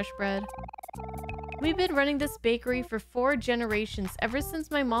love fresh bread. We've been running this bakery for 4 generations, ever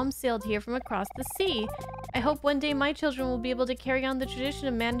since my mom sailed here from across the sea. I hope one day my children will be able to carry on the tradition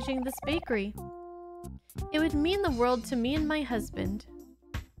of managing this bakery. It would mean the world to me and my husband.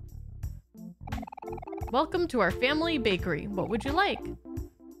 Welcome to our family bakery. What would you like?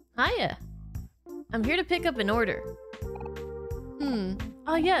 Hiya. I'm here to pick up an order.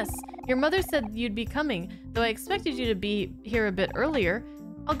 Oh yes, your mother said you'd be coming, though I expected you to be here a bit earlier.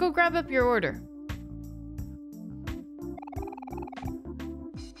 I'll go grab up your order.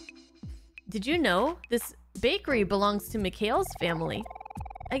 Did you know this bakery belongs to Mikhail's family?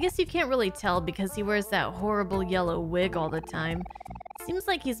 I guess you can't really tell because he wears that horrible yellow wig all the time. Seems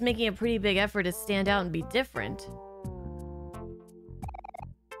like he's making a pretty big effort to stand out and be different.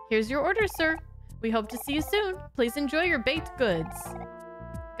 Here's your order, sir. We hope to see you soon. Please enjoy your baked goods.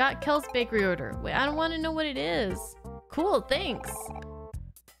 Got Kel's bakery order. Wait, I don't want to know what it is. Cool, thanks.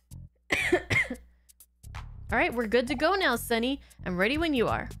 Alright, we're good to go now, Sunny. I'm ready when you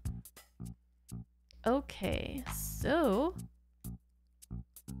are. Okay, so...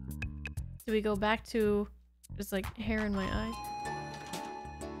 do we go back to... there's like hair in my eye?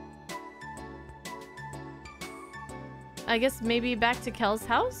 I guess maybe back to Kel's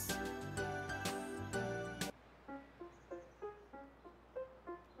house?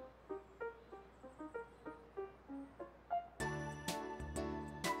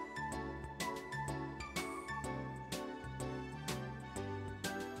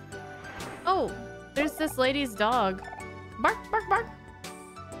 Oh, there's this lady's dog. Bark, bark, bark.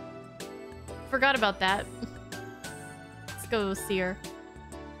 Forgot about that. Let's go see her.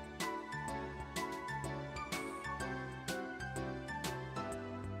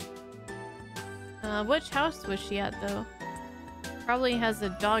 Which house was she at, though? Probably has a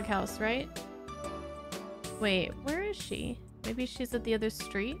dog house, right? Wait, where is she? Maybe she's at the other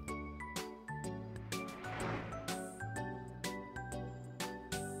street?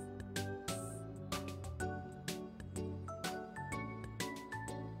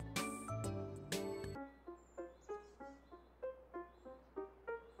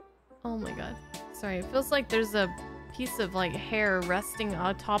 Oh my god. Sorry, it feels like there's a piece of like hair resting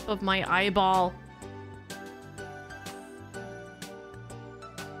on top of my eyeball.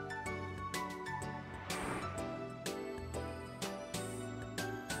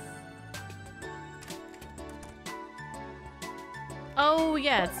 Oh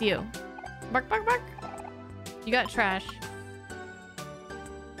yeah, it's you. Bark, bark, bark. You got trash.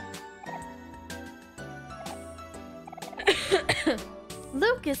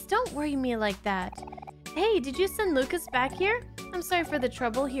 Lucas, don't worry me like that. Hey, did you send Lucas back here? I'm sorry for the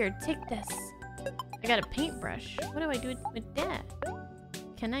trouble. Here, take this. I got a paintbrush. What do I do with that?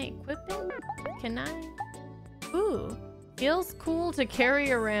 Can I equip it? Can I? Ooh. Feels cool to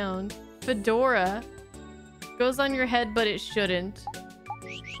carry around. Fedora. Goes on your head, but it shouldn't.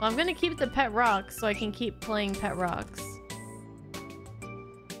 Well, I'm gonna keep the pet rocks so I can keep playing pet rocks.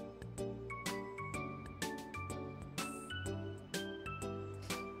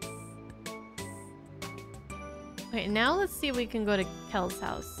 Wait, now let's see if we can go to Kel's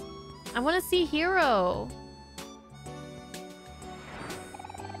house. I want to see Hero.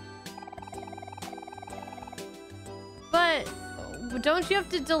 But don't you have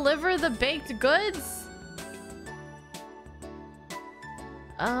to deliver the baked goods?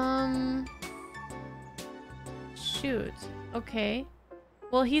 Shoot. Okay.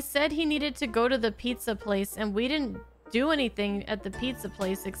 Well, he said he needed to go to the pizza place, and we didn't do anything at the pizza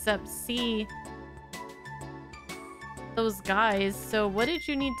place except see those guys. So what did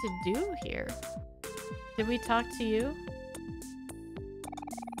you need to do here? Did we talk to you?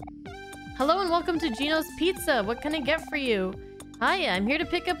 Hello and welcome to Gino's Pizza. What can I get for you? Hi, I'm here to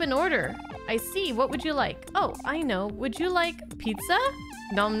pick up an order. I see. What would you like? Oh, I know. Would you like pizza?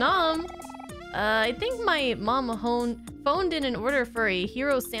 Nom nom. I think my mom phoned in an order for a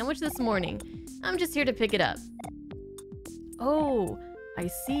hero sandwich this morning. I'm just here to pick it up. Oh, I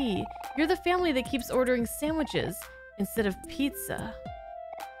see. You're the family that keeps ordering sandwiches instead of pizza.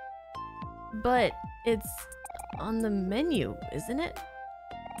 But it's on the menu, isn't it?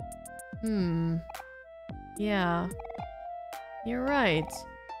 Yeah. You're right.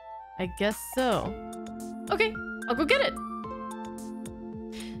 I guess so. Okay, I'll go get it.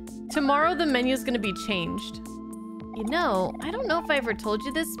 Tomorrow the menu's gonna be changed. You know, I don't know if I ever told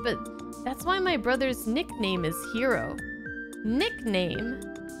you this, but that's why my brother's nickname is Hero. Nickname?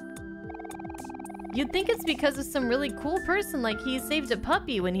 You'd think it's because of some really cool person, like he saved a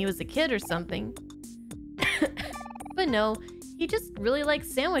puppy when he was a kid or something. But no, he just really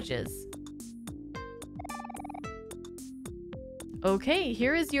likes sandwiches. Okay,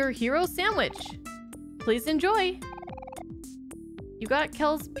 here is your hero sandwich. Please enjoy. You got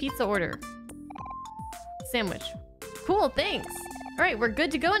Kel's pizza order. Sandwich. Cool, thanks. All right, we're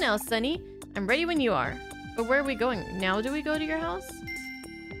good to go now, Sunny. I'm ready when you are. But where are we going? Now do we go to your house?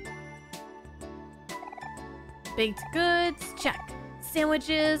 Baked goods, check.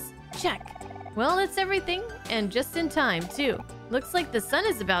 Sandwiches, check. Well, that's everything, and just in time, too. Looks like the sun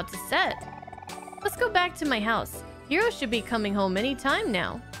is about to set. Let's go back to my house. Hero should be coming home any time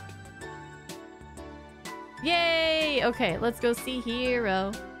now. Yay! Okay, let's go see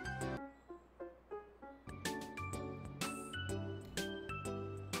Hero.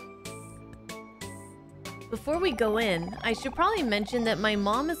 Before we go in, I should probably mention that my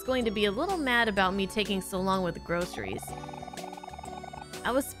mom is going to be a little mad about me taking so long with the groceries.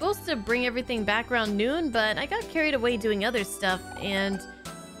 I was supposed to bring everything back around noon, but I got carried away doing other stuff, and...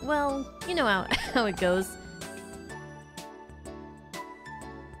 well, you know how it goes.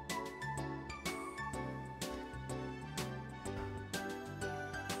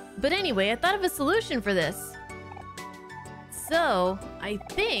 But anyway, I thought of a solution for this. So, I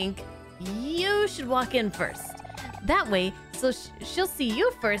think you should walk in first. That way, so she'll see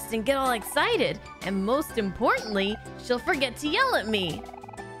you first and get all excited. And most importantly, she'll forget to yell at me.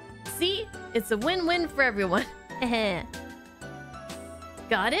 See? It's a win-win for everyone.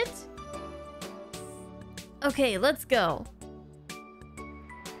 Got it? Okay, let's go.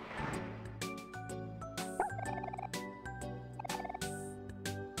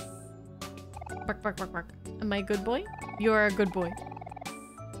 Bark, bark, bark, bark. Am I a good boy? You are a good boy.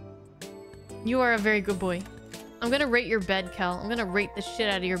 You are a very good boy. I'm gonna rate your bed, Kel. I'm gonna rate the shit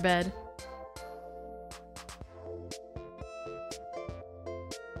out of your bed.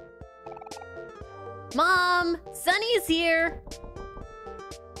 Mom! Sunny's here!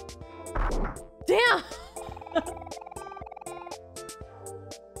 Damn!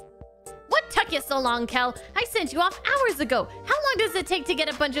 What took you so long, Kel? I sent you off hours ago. How long does it take to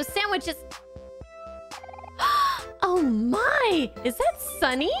get a bunch of sandwiches? Oh my! Is that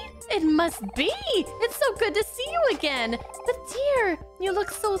Sunny? It must be! It's so good to see you again! But dear, you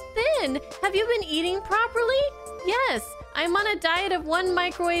look so thin! Have you been eating properly? Yes, I'm on a diet of 1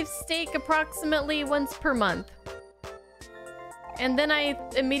 microwave steak approximately once per month. And then I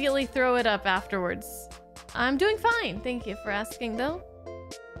immediately throw it up afterwards. I'm doing fine, thank you for asking though.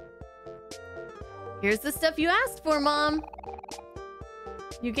 Here's the stuff you asked for, Mom!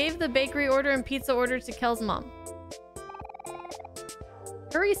 You gave the bakery order and pizza order to Kel's mom.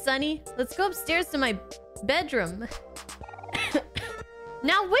 Hurry, Sunny. Let's go upstairs to my bedroom.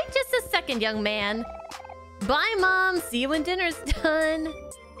 Now wait just a second, young man. Bye, Mom. See you when dinner's done.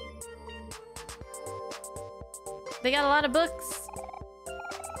 They got a lot of books.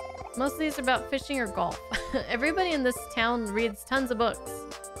 Most of these are about fishing or golf. Everybody in this town reads tons of books.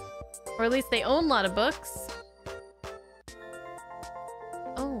 Or at least they own a lot of books.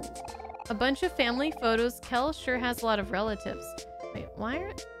 Oh. A bunch of family photos. Kel sure has a lot of relatives. Wait, why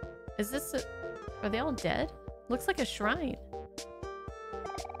are... is this a... are they all dead? Looks like a shrine.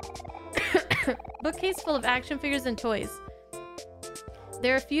 Bookcase full of action figures and toys.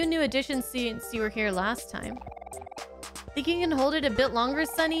 There are a few new additions since you were here last time. Think you can hold it a bit longer,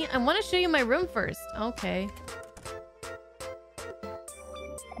 Sunny? I want to show you my room first. Okay.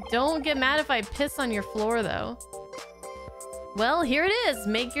 Don't get mad if I piss on your floor, though. Well, here it is.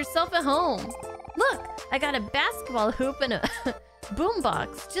 Make yourself at home. Look, I got a basketball hoop and a...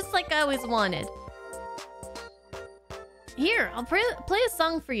 boombox, just like I always wanted. Here, I'll play a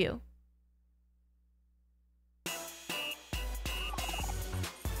song for you.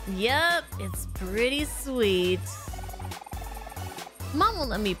 Yup, it's pretty sweet. Mom won't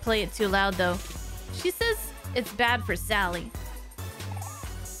let me play it too loud, though. She says it's bad for Sally.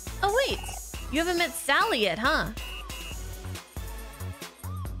 Oh, wait. You haven't met Sally yet, huh?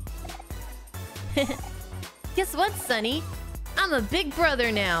 Guess what, Sunny? I'm a big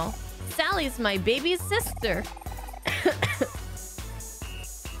brother now. Sally's my baby sister.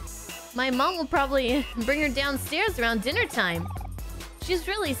 My mom will probably bring her downstairs around dinner time. She's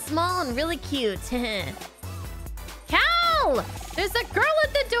really small and really cute. Cal! There's a girl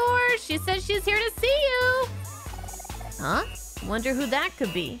at the door. She says she's here to see you. Huh? Wonder who that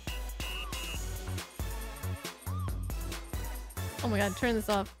could be. Oh my god, turn this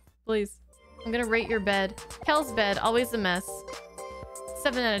off, please. I'm gonna rate your bed. Kel's bed, always a mess.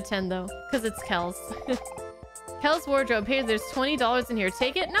 7 out of 10 though, because it's Kel's. Kel's wardrobe. Hey, there's $20 in here.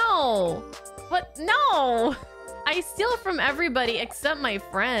 Take it? No! What? No! I steal from everybody except my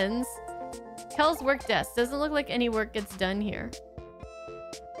friends. Kel's work desk. Doesn't look like any work gets done here.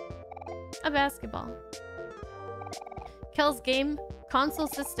 A basketball. Kel's game console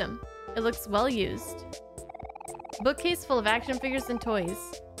system. It looks well used. Bookcase full of action figures and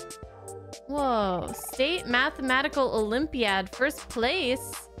toys. Whoa. State Mathematical Olympiad, first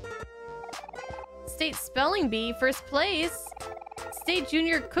place. State Spelling Bee, first place. State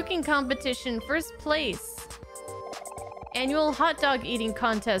Junior Cooking Competition, first place. Annual Hot Dog Eating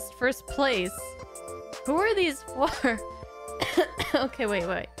Contest, first place. Who are these for? Okay,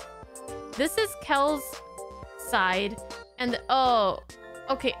 wait. This is Kel's side. And, oh.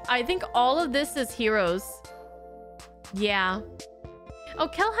 Okay, I think all of this is heroes. Yeah. Oh,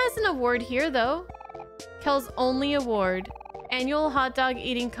 Kel has an award here, though. Kel's only award. Annual Hot Dog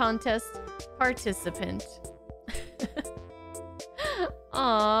Eating Contest participant.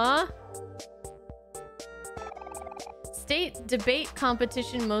 Aww. State Debate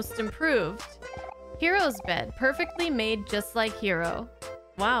Competition Most Improved. Hero's Bed. Perfectly made just like Hero.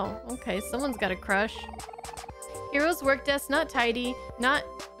 Wow. Okay, someone's got a crush. Hero's work desk. Not tidy. Not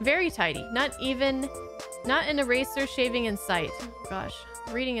very tidy. Not an eraser shaving in sight. Gosh.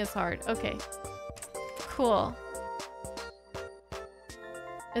 Reading is hard. Okay. Cool.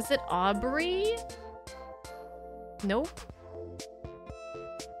 Is it Aubrey? Nope.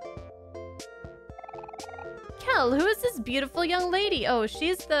 Kel, who is this beautiful young lady? Oh,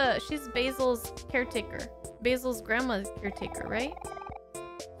 she's Basil's caretaker. Basil's grandma's caretaker, right?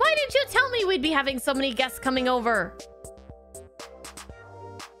 Why didn't you tell me we'd be having so many guests coming over?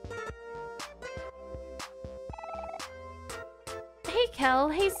 Hey, Kel.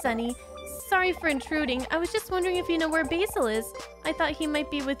 Hey, Sunny. Sorry for intruding. I was just wondering if you know where Basil is. I thought he might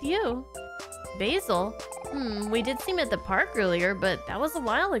be with you. Basil? We did see him at the park earlier, but that was a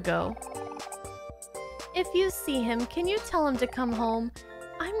while ago. If you see him, can you tell him to come home?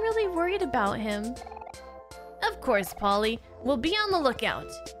 I'm really worried about him. Of course, Polly. We'll be on the lookout.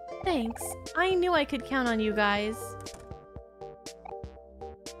 Thanks. I knew I could count on you guys.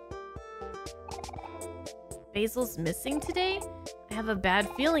 Basil's missing today? I have a bad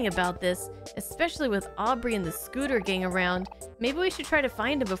feeling about this, especially with Aubrey and the scooter gang around. Maybe we should try to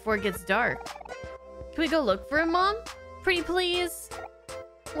find him before it gets dark. Can we go look for him, Mom? Pretty please?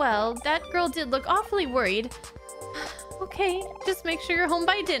 Well, that girl did look awfully worried. Okay, just make sure you're home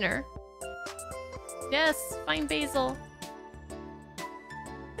by dinner. Yes, find Basil.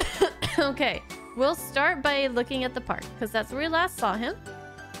 Okay, we'll start by looking at the park, because that's where we last saw him.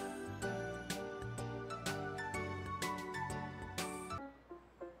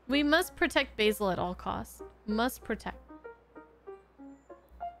 We must protect Basil at all costs. Must protect.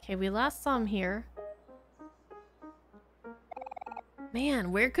 Okay, we last saw him here.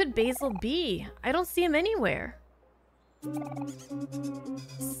 Man, where could Basil be? I don't see him anywhere.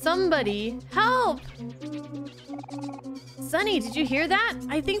 Somebody, help! Sunny, did you hear that?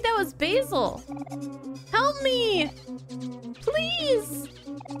 I think that was Basil. Help me! Please!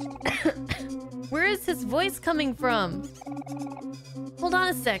 Where is his voice coming from? Hold on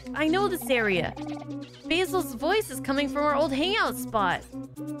a sec. I know this area. Basil's voice is coming from our old hangout spot.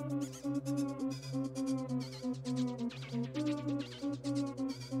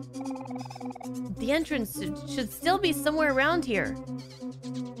 The entrance should still be somewhere around here.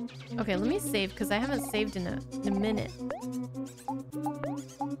 Okay, let me save because I haven't saved in a minute.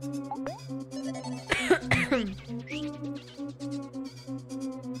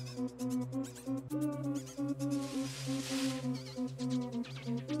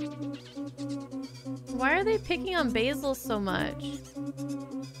 Why are they picking on Basil so much?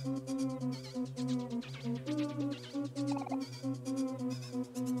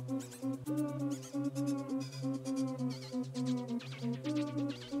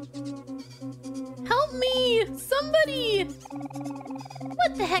 Help me! Somebody!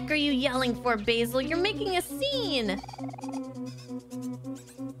 What the heck are you yelling for, Basil? You're making a scene!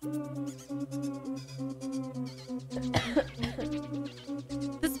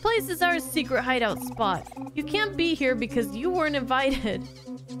 This place is our secret hideout spot. You can't be here because you weren't invited.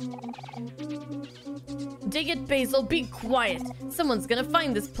 Dig it, Basil. Be quiet. Someone's gonna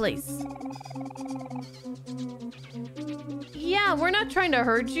find this place. Yeah, we're not trying to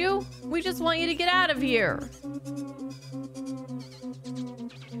hurt you. We just want you to get out of here.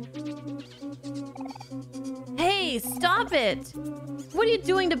 Hey, stop it! What are you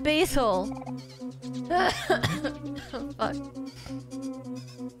doing to Basil? Oh, fuck.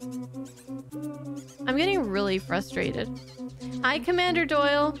 I'm getting really frustrated. Hi, Commander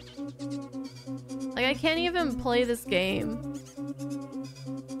Doyle. Like, I can't even play this game.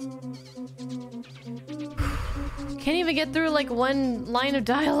 Can't even get through like one line of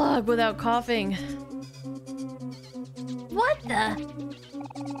dialogue without coughing. What the?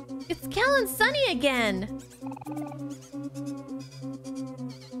 It's Cal and Sunny again.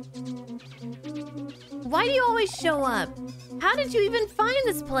 Why do you always show up? How did you even find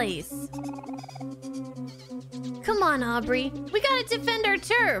this place? Come on, Aubrey. We gotta defend our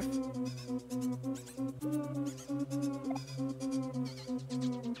turf.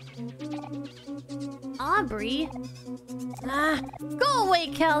 Aubrey? Go away,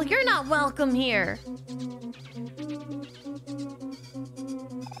 Kel. You're not welcome here.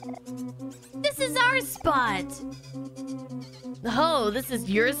 This is our spot. Oh, this is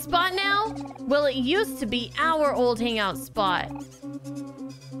your spot now? Well, it used to be our old hangout spot.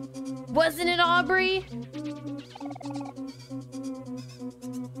 Wasn't it, Aubrey?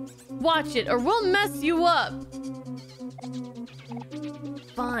 Watch it, or we'll mess you up.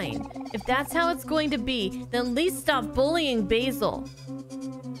 Fine. If that's how it's going to be, then at least stop bullying Basil.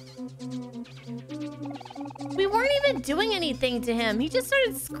 We weren't even doing anything to him. He just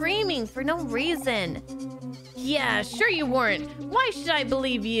started screaming for no reason. Yeah, sure you weren't. Why should I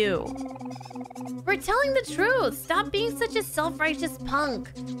believe you? We're telling the truth. Stop being such a self-righteous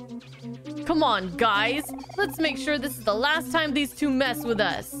punk. Come on, guys. Let's make sure this is the last time these two mess with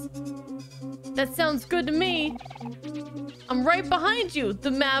us. That sounds good to me. I'm right behind you,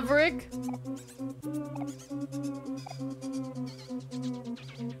 the Maverick.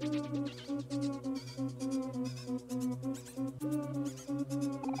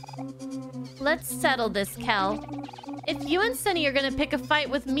 Let's settle this, Kel. If you and Sunny are gonna pick a fight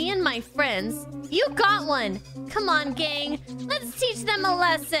with me and my friends, you got one. Come on, gang. Let's teach them a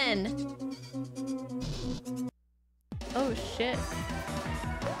lesson. Oh, shit.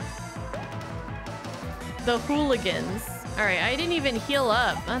 The hooligans. Alright, I didn't even heal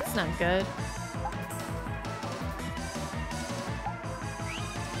up. That's not good.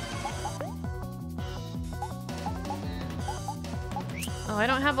 Oh, I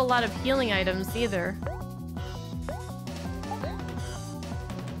don't have a lot of healing items either.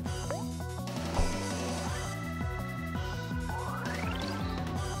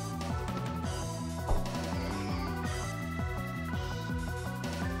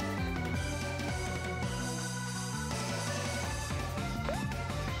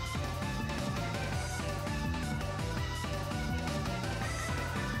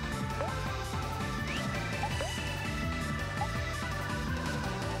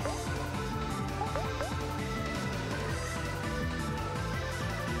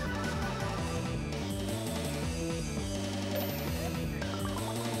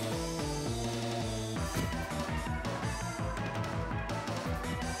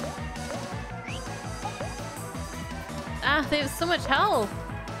 Ah, they have so much health.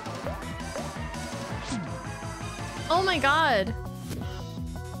 Oh my god.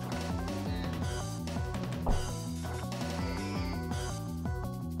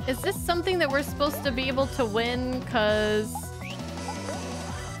 Is this something that we're supposed to be able to win? 'Cause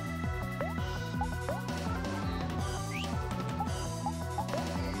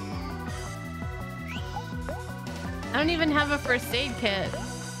I don't even have a first aid kit.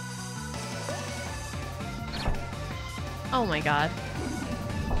 Oh my god.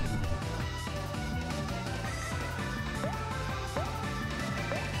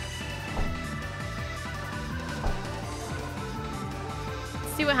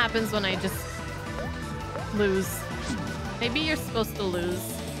 See what happens when I just lose. Maybe you're supposed to lose.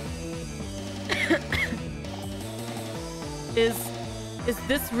 Is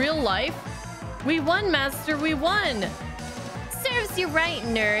this real life? We won, Master, we won! Serves you right,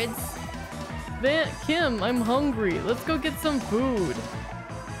 nerds. Kim, I'm hungry. Let's go get some food.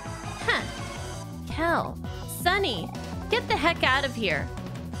 Huh. Kel, Sunny, get the heck out of here.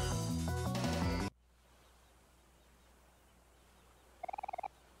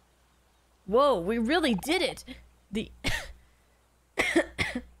 Whoa, we really did it. The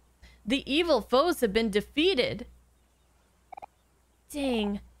the evil foes have been defeated.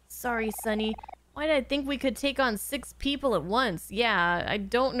 Dang. Sorry, Sunny. Why did I think we could take on 6 people at once? Yeah, I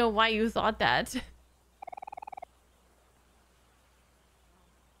don't know why you thought that.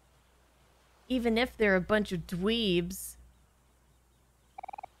 Even if they're a bunch of dweebs.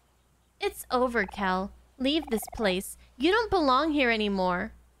 It's over, Kel. Leave this place. You don't belong here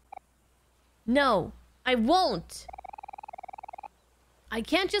anymore. No, I won't. I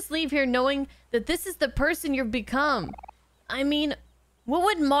can't just leave here knowing that this is the person you've become. I mean, what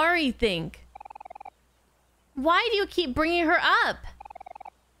would Mari think? Why do you keep bringing her up?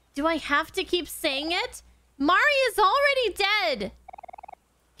 Do I have to keep saying it? Mari is already dead.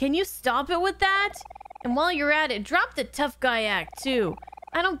 Can you stop it with that? And while you're at it, drop the tough guy act, too.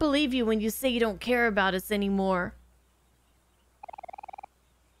 I don't believe you when you say you don't care about us anymore.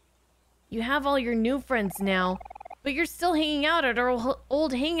 You have all your new friends now, but you're still hanging out at our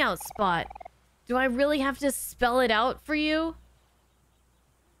old hangout spot. Do I really have to spell it out for you?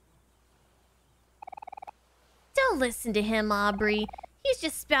 Don't listen to him, Aubrey. He's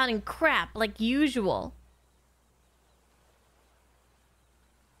just spouting crap like usual.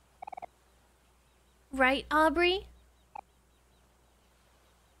 Right, Aubrey?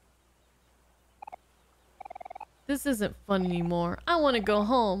 This isn't fun anymore. I want to go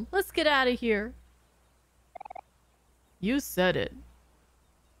home. Let's get out of here. You said it.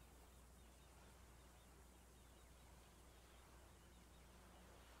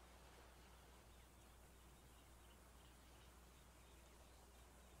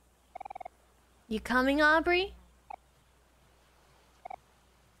 You coming, Aubrey?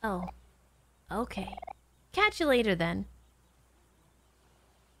 Oh. Okay. Catch you later then.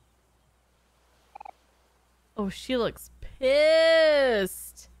 Oh, she looks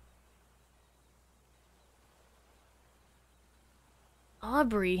pissed.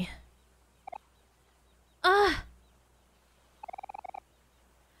 Aubrey. Ah!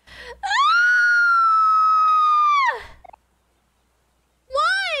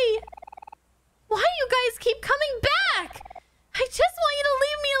 Why? Why do you guys keep coming back? I just want you to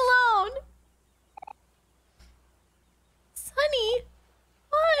leave me alone. Sunny,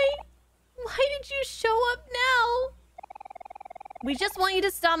 why? Why did you show up now? We just want you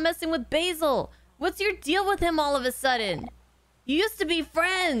to stop messing with Basil. What's your deal with him all of a sudden? You used to be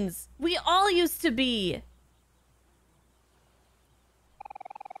friends. We all used to be.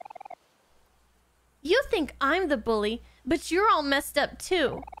 You think I'm the bully, but you're all messed up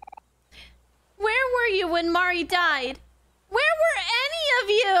too. Where were you when Mari died? Where were any of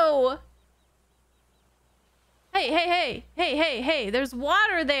you? Hey, there's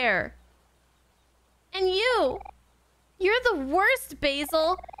water there. And you're the worst,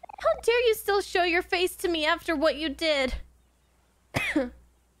 Basil. How dare you still show your face to me after what you did?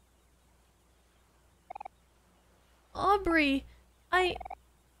 Aubrey, Get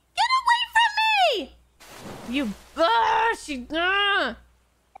away from me! You...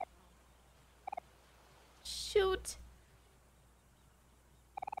 Shoot.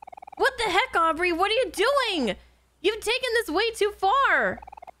 What the heck, Aubrey? What are you doing? You've taken this way too far.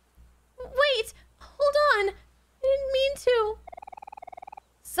 Wait, hold on. I didn't mean to.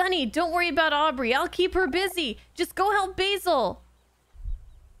 Sunny, don't worry about Aubrey. I'll keep her busy. Just go help Basil.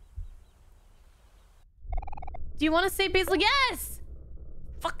 Do you want to say Basil? Yes!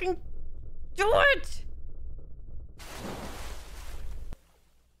 Fucking do it!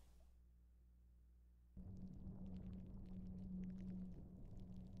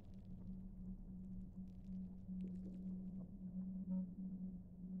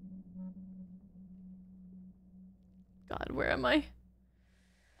 God, where am I?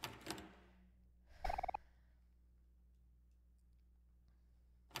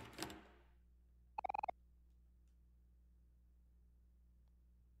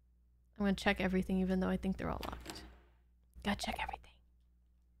 I'm gonna check everything even though I think they're all locked. Gotta check everything.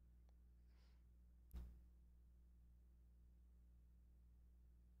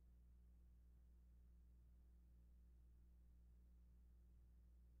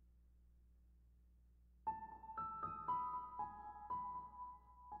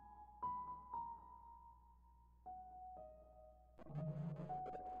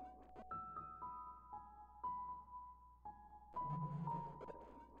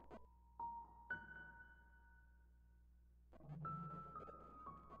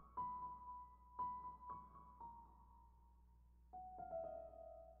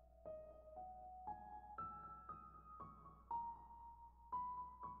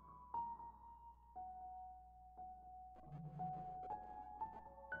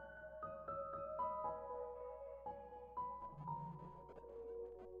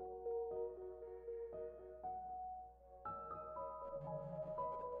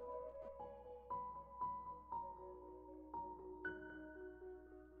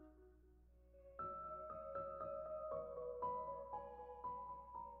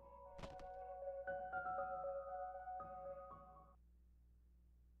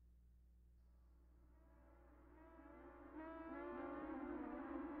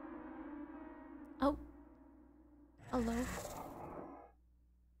 Oh. Hello.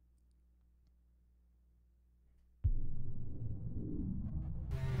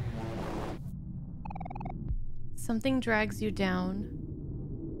 Something drags you down.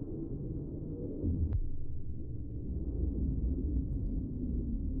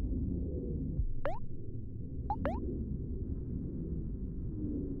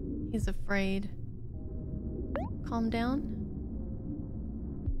 He's afraid. Calm down.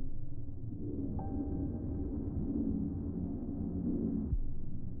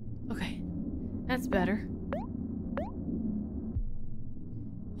 Okay, that's better.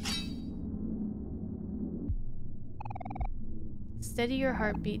 Steady your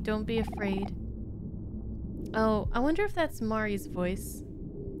heartbeat, don't be afraid. Oh, I wonder if that's Mari's voice.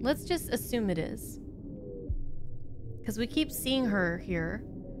 Let's just assume it is. Because we keep seeing her here.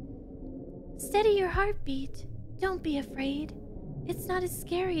 Steady your heartbeat. Don't be afraid. It's not as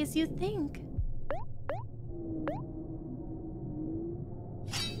scary as you think.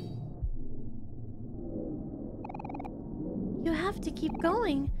 You have to keep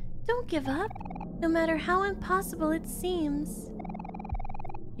going. Don't give up, no matter how impossible it seems.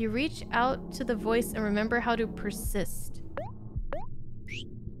 You reach out to the voice and remember how to persist.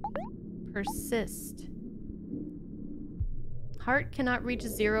 Persist. Heart cannot reach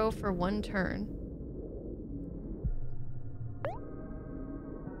 0 for 1 turn.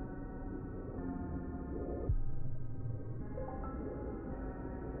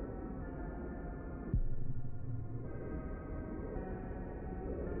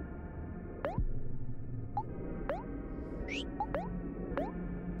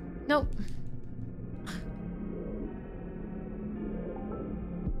 Nope.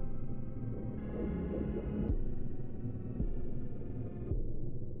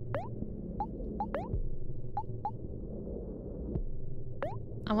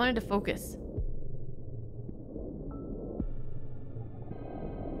 I wanted to focus.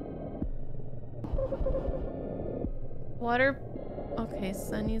 Water. Okay,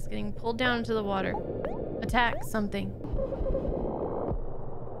 Sunny's getting pulled down into the water. Attack something.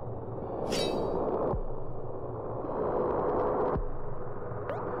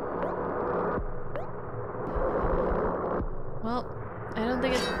 Well, I don't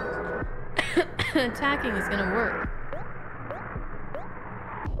think attacking is gonna work.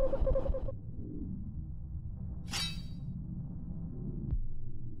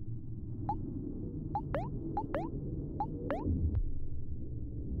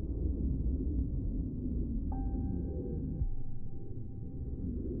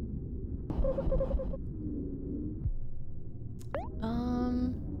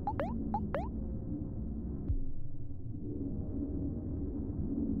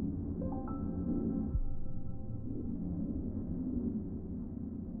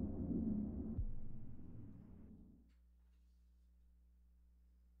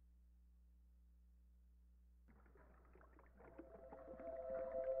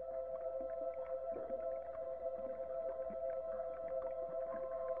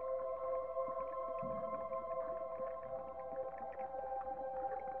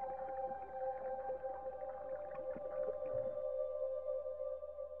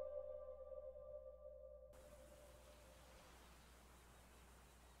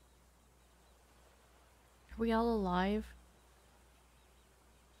 Are we all alive?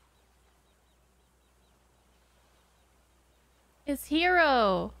 It's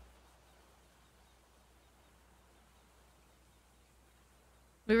Hero!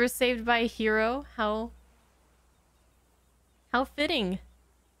 We were saved by a hero? How fitting.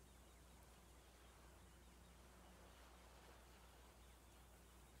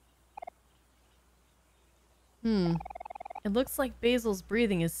 It looks like Basil's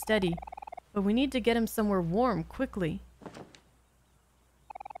breathing is steady, but we need to get him somewhere warm quickly.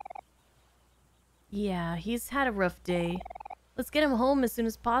 Yeah, he's had a rough day. Let's get him home as soon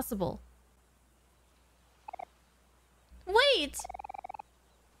as possible. Wait!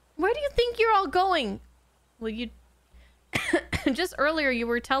 Where do you think you're all going? Well, you... Just earlier you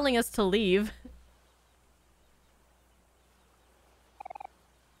were telling us to leave.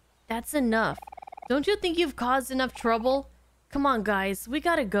 That's enough. Don't you think you've caused enough trouble? Come on, guys. We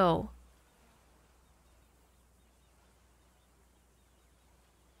gotta go.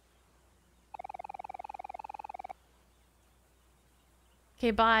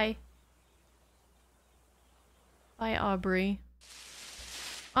 Okay, bye. Bye, Aubrey.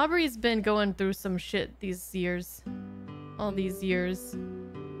 Aubrey's been going through some shit these years. All these years.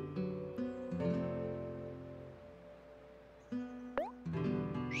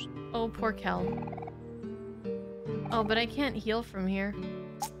 Oh, poor Kel. Oh, but I can't heal from here.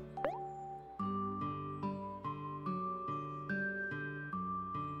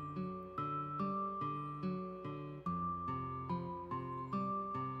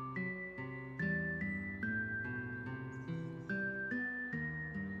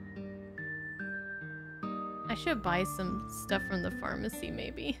 I should buy some stuff from the pharmacy,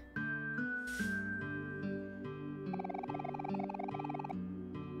 maybe.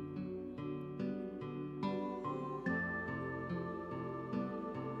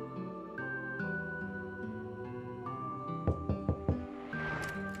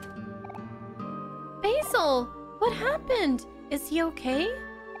 Basil! What happened? Is he okay?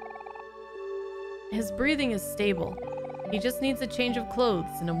 His breathing is stable. He just needs a change of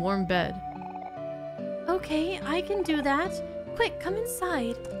clothes and a warm bed. Okay, I can do that. Quick, come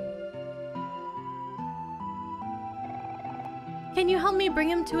inside. Can you help me bring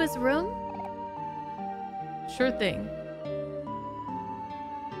him to his room? Sure thing.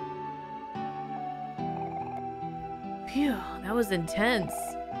 Phew, that was intense.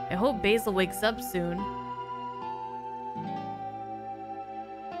 I hope Basil wakes up soon.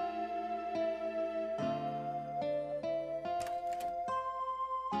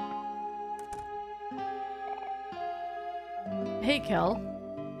 Hey, Kel.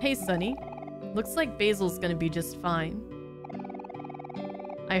 Hey, Sunny. Looks like Basil's gonna be just fine.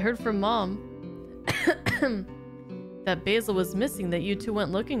 I heard from Mom that Basil was missing, that you two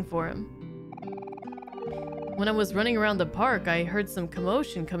went looking for him. When I was running around the park, I heard some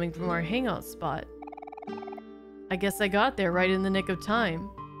commotion coming from our hangout spot. I guess I got there right in the nick of time.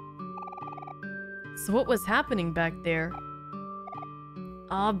 So what was happening back there?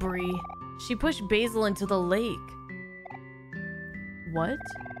 Aubrey. She pushed Basil into the lake. What?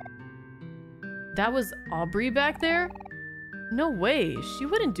 That was Aubrey back there? No way, she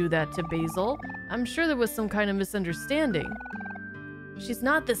wouldn't do that to Basil. I'm sure there was some kind of misunderstanding. She's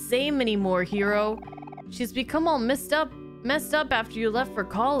not the same anymore, Hero. She's become all messed up after you left for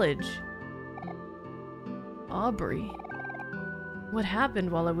college. Aubrey. What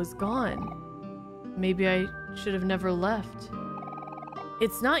happened while I was gone? Maybe I should have never left.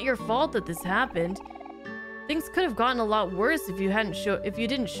 It's not your fault that this happened. Things could have gotten a lot worse if you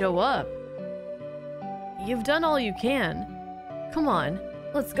didn't show up. You've done all you can. Come on,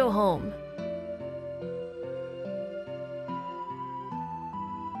 let's go home.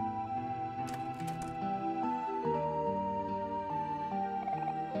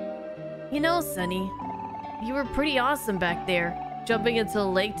 You know, Sunny, you were pretty awesome back there, jumping into the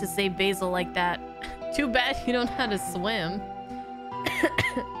lake to save Basil like that. Too bad you don't know how to swim.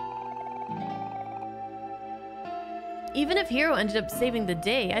 Even if Hero ended up saving the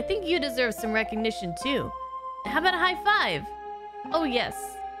day, I think you deserve some recognition too. How about a high five? Oh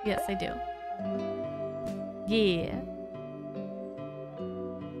yes. Yes, I do. Yeah.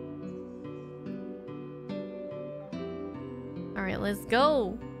 Alright, let's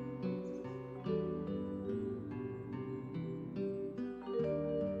go.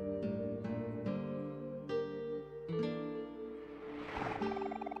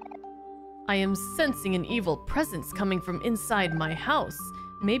 I am sensing an evil presence coming from inside my house.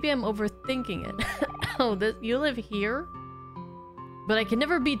 Maybe I'm overthinking it. Oh, you live here? But I can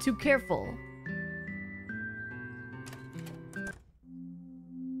never be too careful.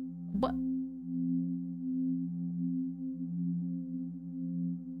 What?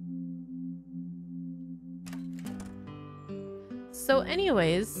 So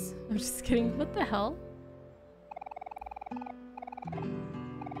anyways, I'm just kidding. What the hell?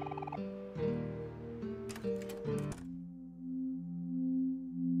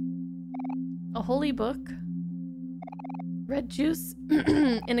 A holy book. Red juice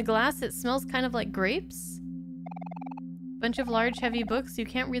in a glass. It smells kind of like grapes. Bunch of large, heavy books. You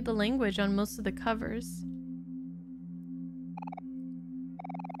can't read the language on most of the covers.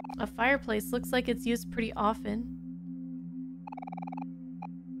 A fireplace. Looks like it's used pretty often.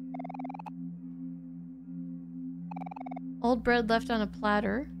 Old bread left on a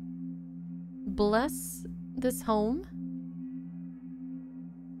platter. Bless this home.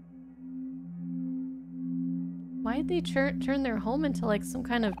 Why did they turn their home into like some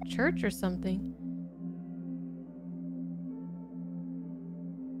kind of church or something?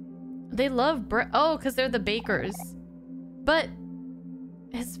 They love bread. Oh, because they're the bakers. But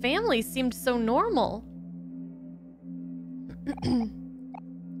his family seemed so normal.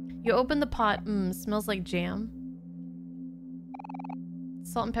 You open the pot. Smells like jam.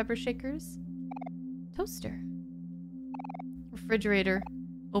 Salt and pepper shakers. Toaster. Refrigerator.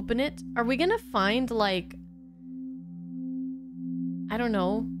 Open it. Are we gonna find like, I don't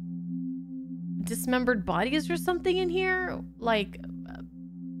know, dismembered bodies or something in here? Like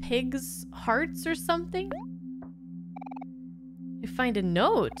pigs' hearts or something? You find a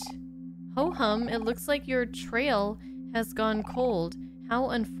note. Ho-hum, it looks like your trail has gone cold.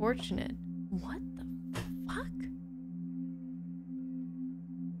 How unfortunate. What the fuck?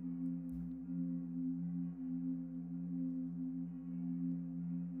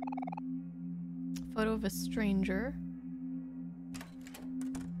 Photo of a stranger.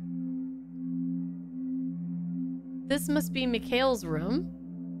 This must be Mikhail's room.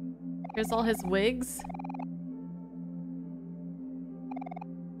 Here's all his wigs.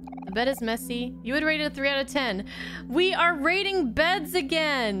 The bed is messy. You would rate it a 3 out of 10. We are rating beds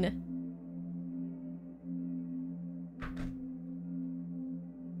again!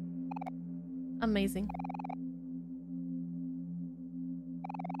 Amazing.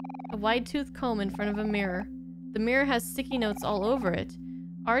 A wide-toothed comb in front of a mirror. The mirror has sticky notes all over it.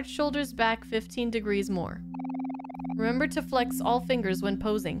 Arch shoulders back 15 degrees more. Remember to flex all fingers when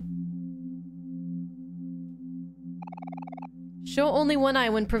posing. Show only one eye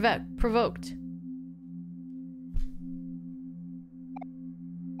when provoked.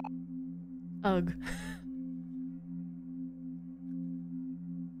 Ugh.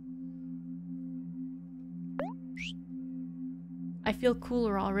 I feel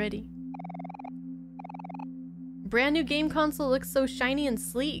cooler already. Brand new game console looks so shiny and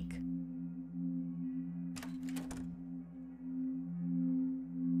sleek.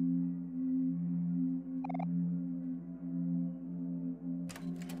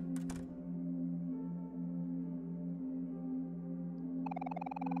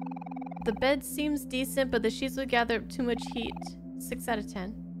 The bed seems decent, but the sheets would gather up too much heat. 6 out of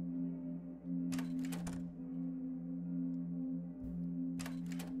 10.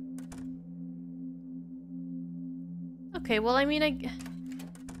 Okay, well, I mean,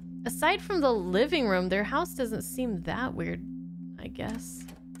 aside from the living room, their house doesn't seem that weird, I guess.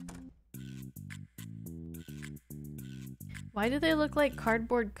 Why do they look like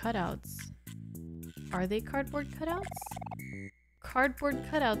cardboard cutouts? Are they cardboard cutouts? Cardboard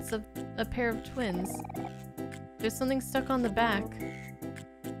cutouts of a pair of twins. There's something stuck on the back.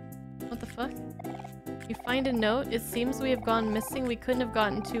 What the fuck? You find a note. It seems we have gone missing. We couldn't have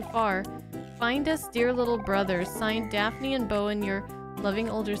gotten too far. Find us, dear little brother. Signed, Daphne and Bowen, your loving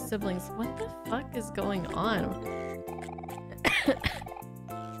older siblings. What the fuck is going on?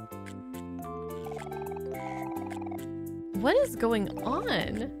 What is going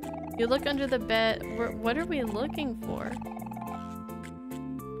on? You look under the bed. What are we looking for?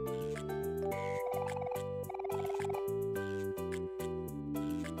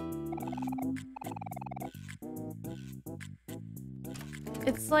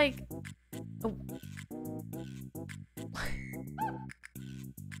 It's like... Oh.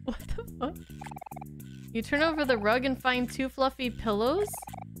 What the fuck? You turn over the rug and find 2 fluffy pillows?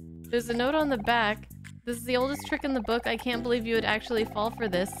 There's a note on the back. This is the oldest trick in the book. I can't believe you would actually fall for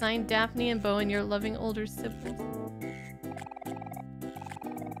this. Signed, Daphne and Bowen, your loving older siblings.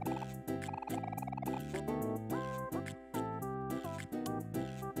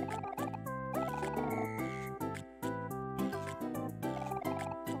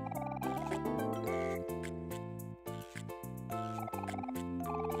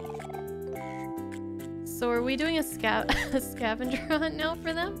 So are we doing a scavenger hunt now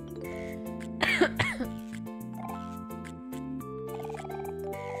for them?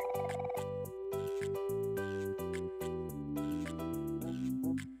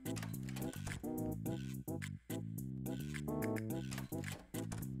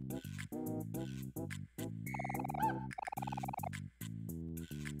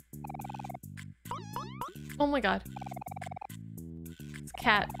 Oh my god. It's a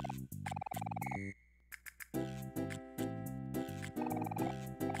cat.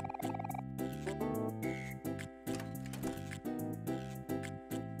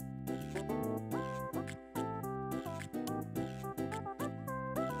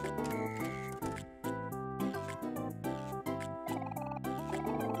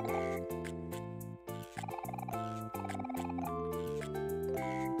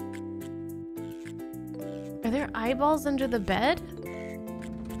 Are there eyeballs under the bed?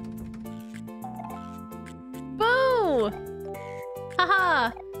 Boo!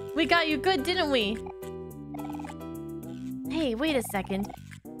 Haha! We got you good, didn't we? Hey, wait a second.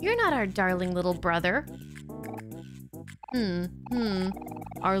 You're not our darling little brother.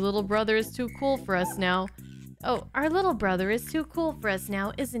 Our little brother is too cool for us now. Oh, our little brother is too cool for us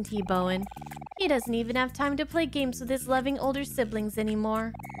now, isn't he, Bowen? He doesn't even have time to play games with his loving older siblings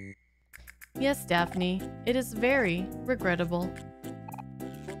anymore. Yes, Daphne. It is very regrettable.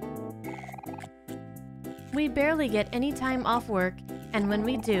 We barely get any time off work, and when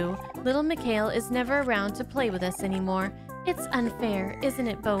we do, little Mikhail is never around to play with us anymore. It's unfair, isn't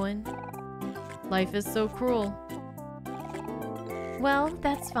it, Bowen? Life is so cruel. Well,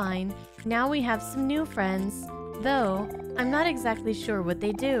 that's fine. Now we have some new friends, though I'm not exactly sure what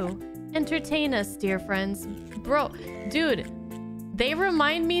they do. Entertain us, dear friends. Bro, dude. They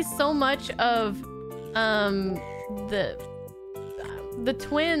remind me so much of the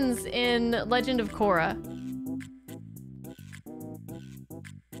twins in Legend of Korra.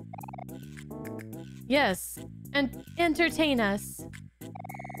 Yes, and entertain us.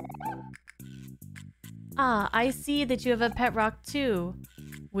 Ah, I see that you have a pet rock too.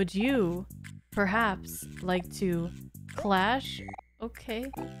 Would you, perhaps, like to clash?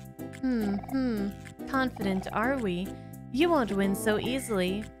 Okay. Confident are we? You won't win so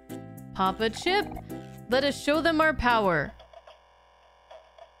easily. Papa Chip, let us show them our power.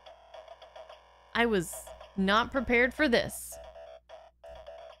 I was not prepared for this.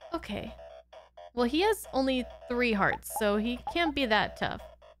 Okay. Well, he has only 3 hearts, so he can't be that tough.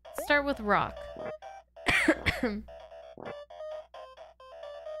 Start with rock.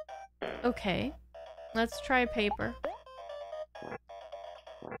 Okay. Let's try paper.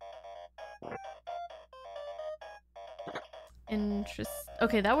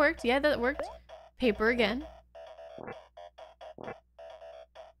 Okay, that worked. Yeah, that worked. Paper again.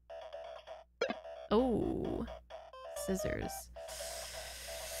 Oh. Scissors.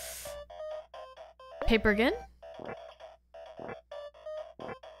 Paper again.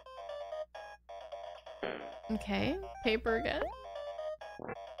 Okay, paper again.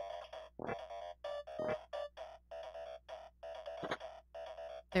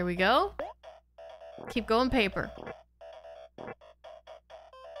 There we go. Keep going, paper.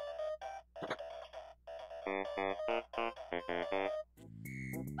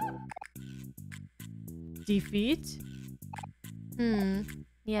 Defeat?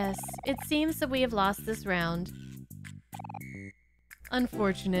 Yes, it seems that we have lost this round.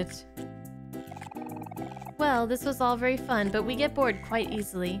 Unfortunate. Well, this was all very fun, but we get bored quite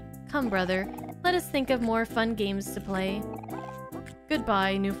easily. Come, brother, let us think of more fun games to play.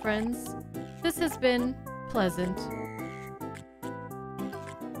 Goodbye, new friends. This has been pleasant.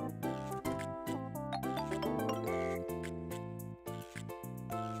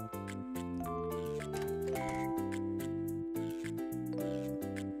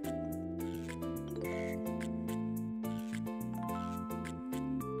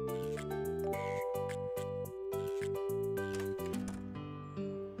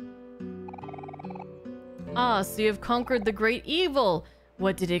 Ah, so you have conquered the great evil.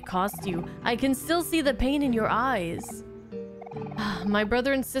 What did it cost you? I can still see the pain in your eyes. My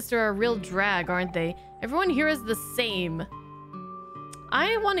brother and sister are a real drag, aren't they? Everyone here is the same.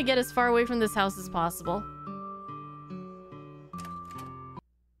 I want to get as far away from this house as possible.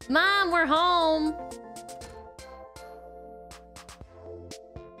 Mom, we're home!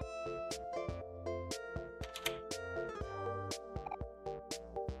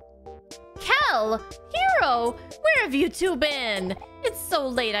 Kel! Hero! Where have you two been? It's so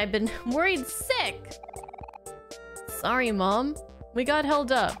late, I've been worried sick. Sorry, Mom. We got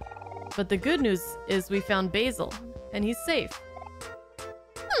held up. But the good news is we found Basil, and he's safe.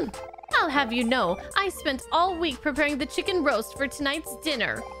 I'll have you know, I spent all week preparing the chicken roast for tonight's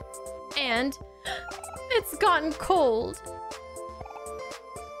dinner. And it's gotten cold.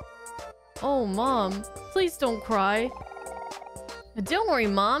 Oh, Mom, please don't cry. Don't worry,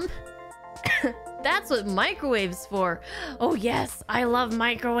 Mom. That's what microwave's for. Oh yes, I love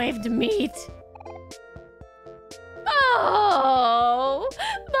microwaved meat. Oh,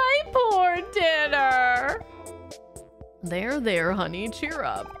 my poor dinner. There, honey, cheer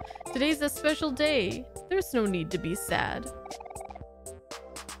up. Today's a special day. There's no need to be sad.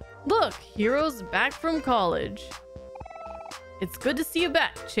 Look, Hero's back from college. It's good to see you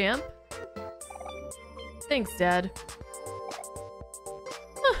back, champ. Thanks, Dad.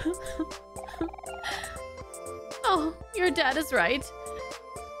 Oh, your dad is right.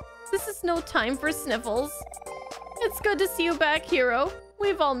 This is no time for sniffles. It's good to see you back, Hero.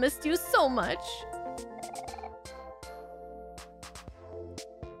 We've all missed you so much.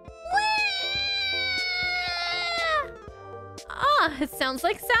 Ah, it sounds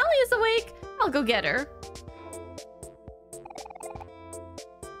like Sally is awake. I'll go get her.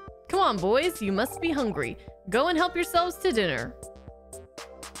 Come on, boys. You must be hungry. Go and help yourselves to dinner.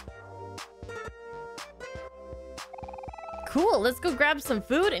 Cool, let's go grab some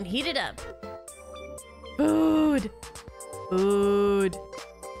food and heat it up. Food. Food.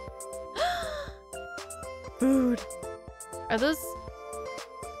 Food. Are those...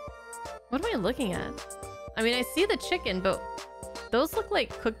 What am I looking at? I mean, I see the chicken, but those look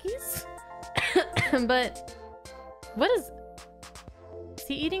like cookies? But what is... Is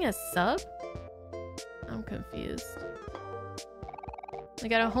he eating a sub? I'm confused. I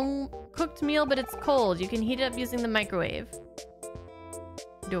got a home-cooked meal, but it's cold. You can heat it up using the microwave.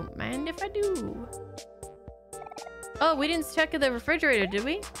 Don't mind if I do. Oh, we didn't check the refrigerator, did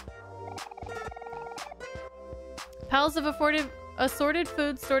we? Piles of assorted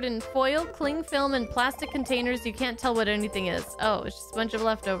food stored in foil, cling film, and plastic containers. You can't tell what anything is. Oh, it's just a bunch of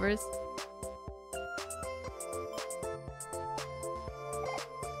leftovers.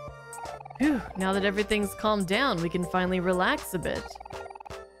 Phew, now that everything's calmed down, we can finally relax a bit.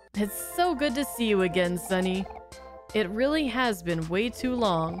 It's so good to see you again, Sunny. It really has been way too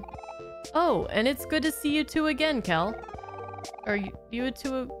long. Oh, and it's good to see you two again, Cal. Or you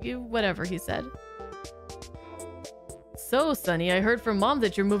two, whatever he said. So, Sunny, I heard from Mom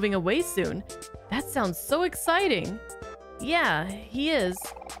that you're moving away soon. That sounds so exciting. Yeah, he is.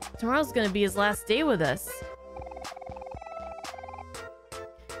 Tomorrow's gonna be his last day with us.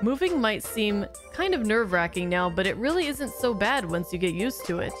 Moving might seem kind of nerve-wracking now, but it really isn't so bad once you get used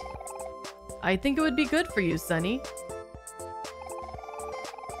to it. I think it would be good for you, Sunny.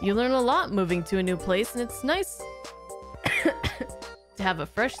 You learn a lot moving to a new place, and it's nice to have a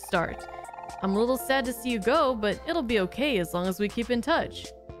fresh start. I'm a little sad to see you go, but it'll be okay as long as we keep in touch.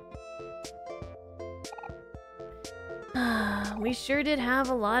 We sure did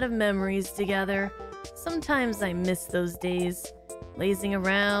have a lot of memories together. Sometimes I miss those days. Lazing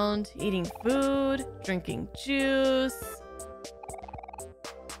around, eating food, drinking juice.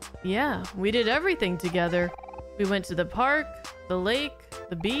 Yeah, we did everything together. We went to the park, the lake,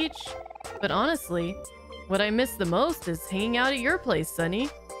 the beach. But honestly, what I miss the most is hanging out at your place, Sunny.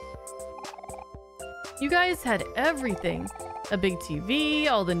 You guys had everything. A big TV,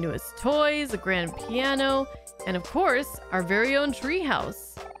 all the newest toys, a grand piano, and of course, our very own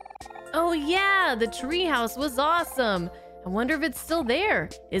treehouse. Oh yeah, the treehouse was awesome. I wonder if it's still there.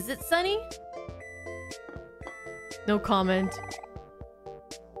 Is it, Sunny? No comment.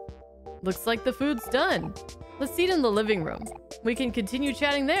 Looks like the food's done. Let's eat in the living room. We can continue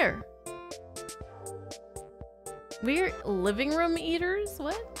chatting there. We're living room eaters?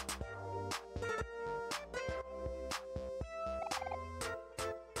 What?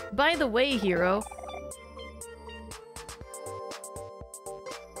 By the way, Hero,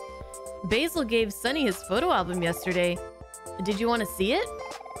 Basil gave Sunny his photo album yesterday. Did you want to see it?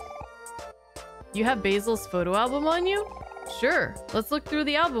 You have Basil's photo album on you? Sure, let's look through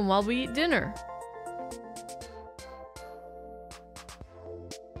the album while we eat dinner.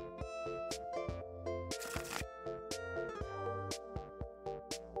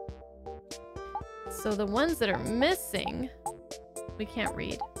 So the ones that are missing, we can't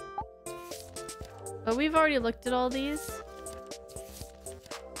read. But we've already looked at all these.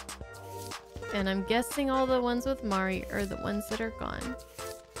 And I'm guessing all the ones with Mari are the ones that are gone.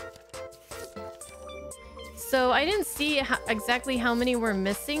 So I didn't see exactly how many were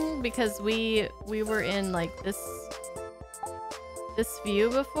missing because we were in like this view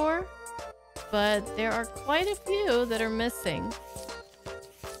before. But there are quite a few that are missing.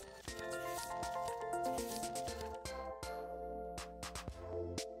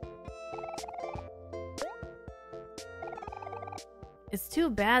 It's too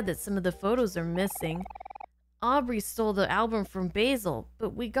bad that some of the photos are missing. Aubrey stole the album from Basil,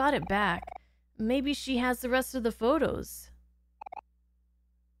 but we got it back. Maybe she has the rest of the photos.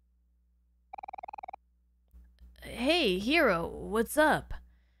 Hey, Hero, what's up?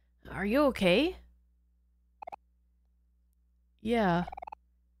 Are you okay? Yeah.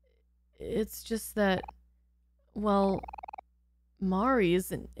 It's just that, well, Mari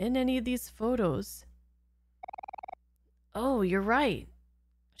isn't in any of these photos. Oh, you're right.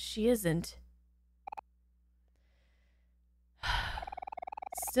 She isn't.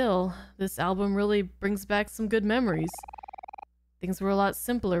 Still, this album really brings back some good memories. Things were a lot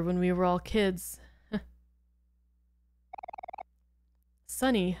simpler when we were all kids.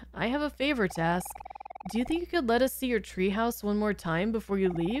 Sunny, I have a favor to ask. Do you think you could let us see your treehouse one more time before you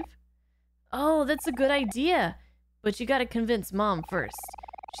leave? Oh, that's a good idea. But you gotta convince Mom first.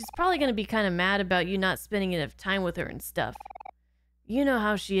 She's probably gonna be kind of mad about you not spending enough time with her and stuff. You know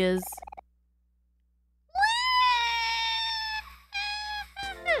how she is.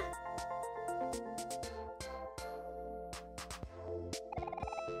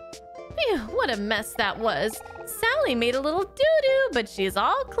 Phew, what a mess that was. Sally made a little doo-doo, but she's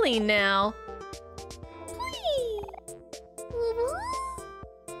all clean now.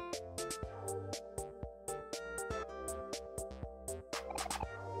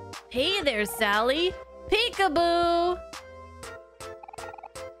 Hey there, Sally. Peekaboo.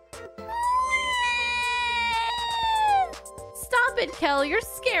 Stop it, Kel. You're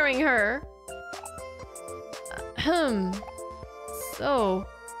scaring her. So,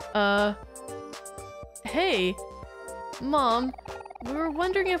 hey. Mom, we were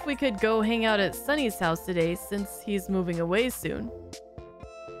wondering if we could go hang out at Sunny's house today since he's moving away soon.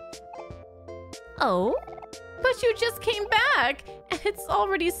 Oh? But you just came back, and it's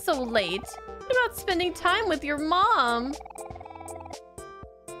already so late. What about spending time with your mom?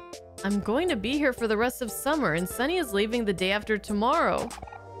 I'm going to be here for the rest of summer, and Sunny is leaving the day after tomorrow.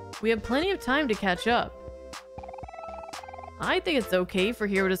 We have plenty of time to catch up. I think it's okay for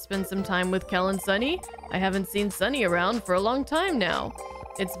Hero to spend some time with Kel and Sunny. I haven't seen Sunny around for a long time now.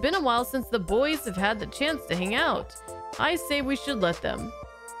 It's been a while since the boys have had the chance to hang out. I say we should let them.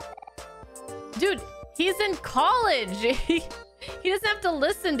 Dude, he's in college! He doesn't have to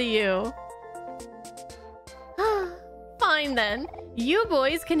listen to you. Fine then. You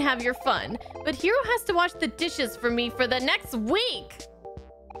boys can have your fun, but Hero has to wash the dishes for me for the next week!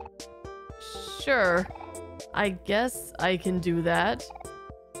 Sure. I guess I can do that.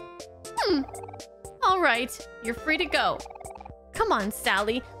 Alright, you're free to go. Come on,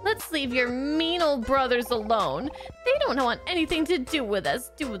 Sally. Let's leave your mean old brothers alone. They don't want anything to do with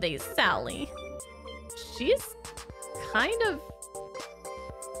us, do they, Sally? She's kind of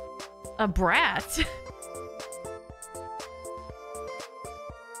a brat.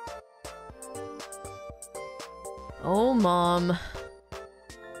 Oh, Mom.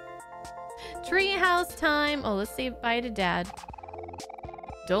 Treehouse time. Oh, let's say bye to Dad.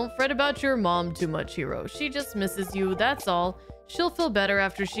 Don't fret about your mom too much, Hero. She just misses you, that's all. She'll feel better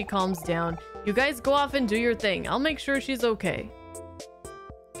after she calms down. You guys go off and do your thing. I'll make sure she's okay.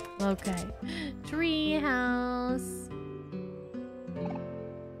 Okay. Treehouse.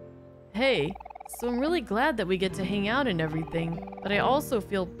 Hey, so I'm really glad that we get to hang out and everything, but I also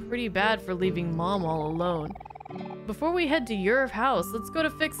feel pretty bad for leaving Mom all alone. Before we head to your house, let's go to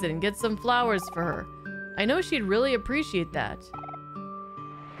Fix It and get some flowers for her. I know she'd really appreciate that.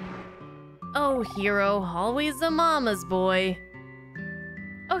 Oh, Hero, always a mama's boy.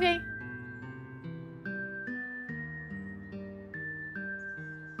 Okay.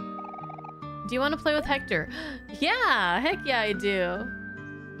 Do you want to play with Hector? Yeah, heck yeah I do.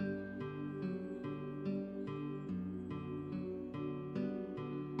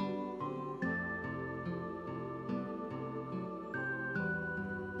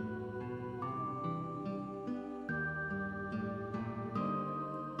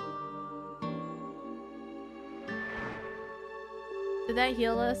 Did that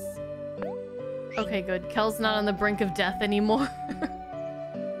heal us? Okay, good. Kel's not on the brink of death anymore.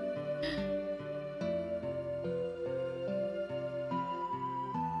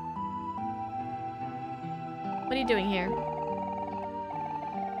 What are you doing here?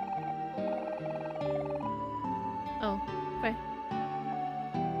 Oh, okay.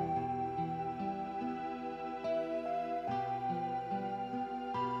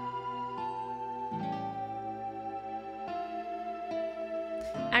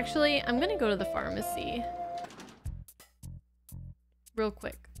 Actually, I'm gonna go to the pharmacy. Real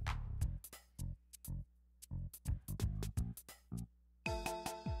quick.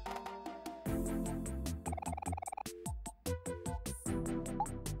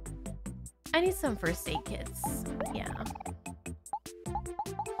 I need some first aid kits. Yeah.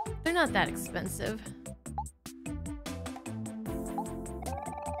 They're not that expensive.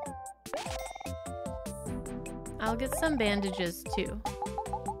 I'll get some bandages too.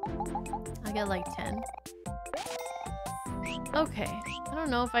 I'll get like 10. Okay. I don't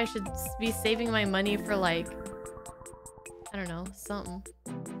know if I should be saving my money for like, I don't know, something.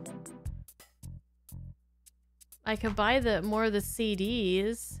 I could buy more of the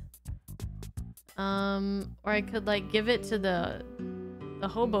CDs. Or I could like give it to the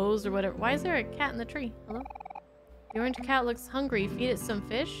hobos or whatever. Why is there a cat in the tree? Hello? The orange cat looks hungry. Feed it some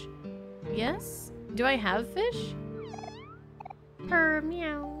fish? Yes? Do I have fish? Purr,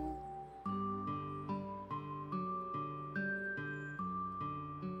 meow.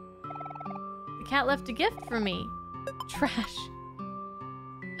 The cat left a gift for me. Trash.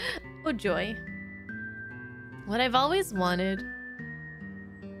 Oh, joy. What I've always wanted.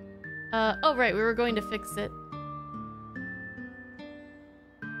 Oh right, we were going to Fix It.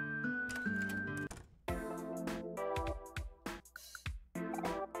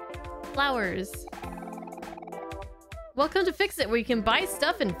 Flowers. Welcome to Fix It, where you can buy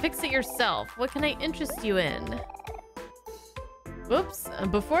stuff and fix it yourself. What can I interest you in? Whoops,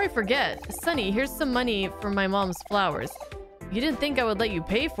 before I forget, Sunny, here's some money for my mom's flowers. You didn't think I would let you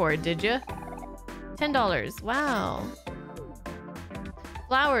pay for it, did you? $10. Wow.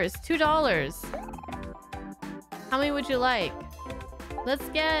 Flowers, $2. How many would you like? Let's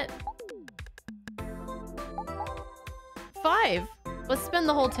get 5. Let's spend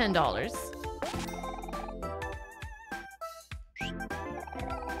the whole $10.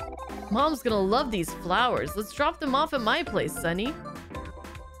 Mom's gonna love these flowers. Let's drop them off at my place, Sunny.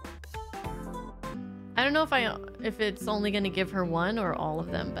 I don't know if it's only gonna give her one or all of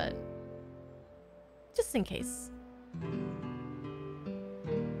them, but just in case.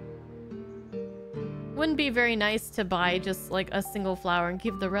 wouldn't be very nice to buy just like a single flower and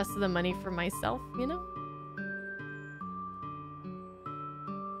keep the rest of the money for myself, you know?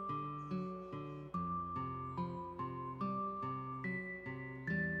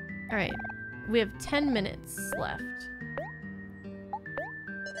 Alright, we have 10 minutes left.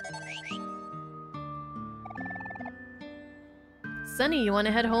 Sunny, you want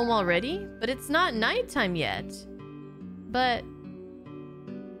to head home already? But it's not nighttime yet. But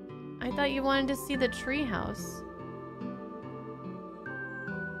I thought you wanted to see the treehouse.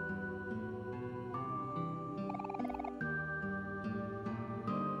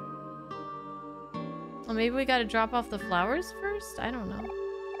 Well, maybe we gotta drop off the flowers first? I don't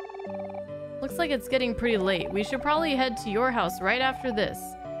know. Looks like it's getting pretty late. We should probably head to your house right after this.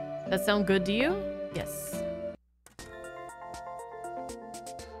 That sound good to you? Yes.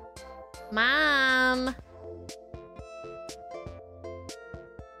 Mom!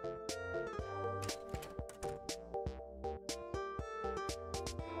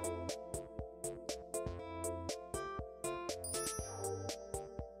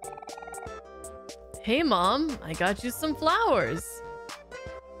 Hey, Mom. I got you some flowers.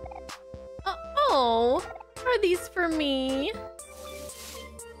 Oh, are these for me?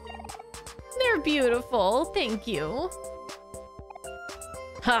 They're beautiful, thank you.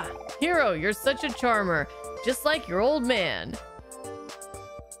 Ha! Hero, you're such a charmer. Just like your old man.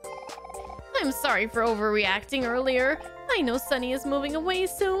 I'm sorry for overreacting earlier. I know Sunny is moving away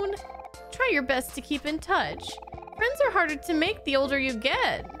soon. Try your best to keep in touch. Friends are harder to make the older you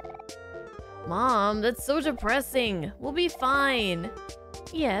get. Mom, that's so depressing. We'll be fine.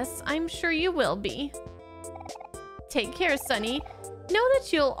 Yes, I'm sure you will be. Take care, Sunny. Know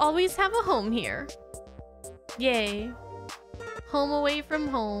that you'll always have a home here. Yay. Home away from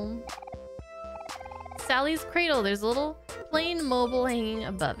home. Sally's cradle. There's a little plain mobile hanging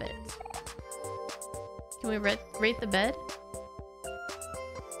above it. Can we rate the bed?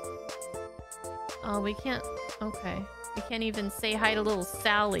 Oh, we can't. Okay. We can't even say hi to little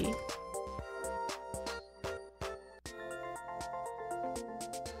Sally.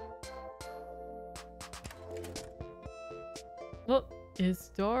 Oh, it's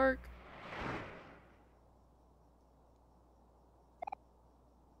dark.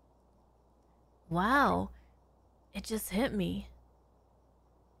 Wow, it just hit me.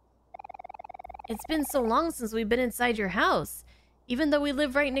 It's been so long since we've been inside your house, even though we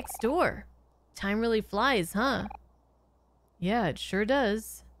live right next door. Time really flies, huh? Yeah, it sure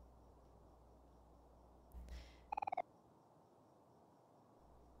does.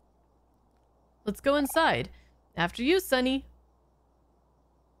 Let's go inside. After you, Sunny.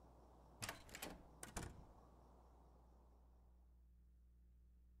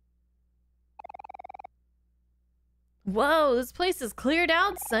 Whoa, this place is cleared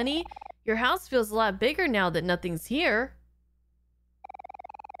out, Sunny. Your house feels a lot bigger now that nothing's here.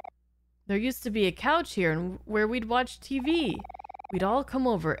 There used to be a couch here where we'd watch TV. We'd all come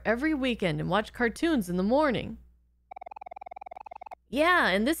over every weekend and watch cartoons in the morning. Yeah,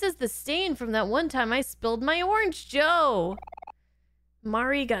 and this is the stain from that one time I spilled my orange Joe.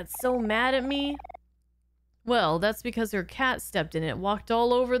 Mari got so mad at me. Well, that's because her cat stepped in it and walked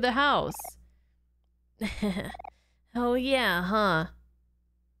all over the house. Oh yeah, huh?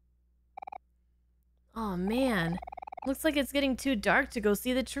 Oh man, looks like it's getting too dark to go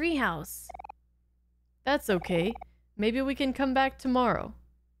see the treehouse. That's okay. Maybe we can come back tomorrow.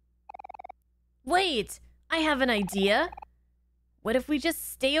 Wait, I have an idea. What if we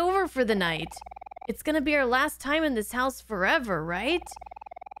just stay over for the night? It's gonna be our last time in this house forever, right?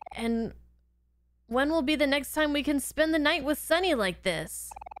 And when will be the next time we can spend the night with Sunny like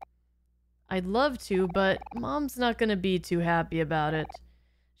this? I'd love to, but Mom's not gonna be too happy about it.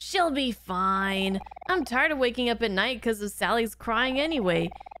 She'll be fine. I'm tired of waking up at night because of Sally's crying anyway.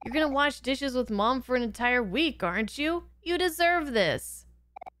 You're gonna wash dishes with Mom for an entire week, aren't you? You deserve this.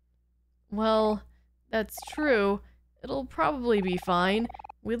 Well, that's true. It'll probably be fine.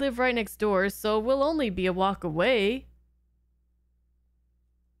 We live right next door, so we'll only be a walk away.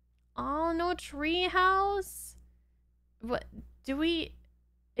 Oh, no treehouse? What? Do we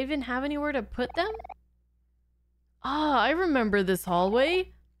even have anywhere to put them? Ah, I remember this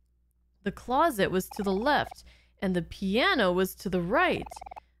hallway. The closet was to the left, and the piano was to the right.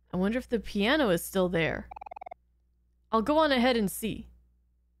 I wonder if the piano is still there. I'll go on ahead and see.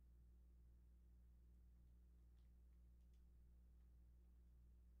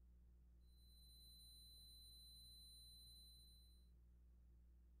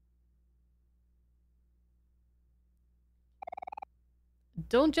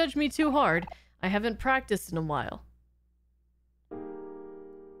 Don't judge me too hard. I haven't practiced in a while.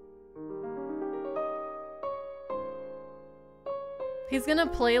 He's gonna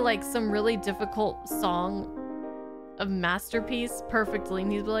play like some really difficult song of Masterpiece perfectly,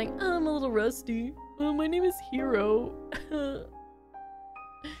 and he's like, oh, I'm a little rusty. Oh, my name is Hero.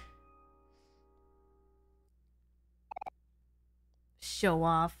 Show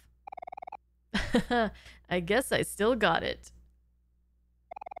off. I guess I still got it.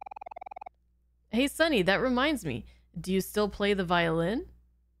 Hey, Sunny, that reminds me. Do you still play the violin?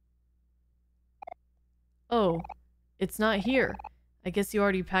 Oh, it's not here. I guess you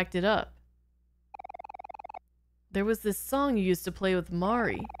already packed it up. There was this song you used to play with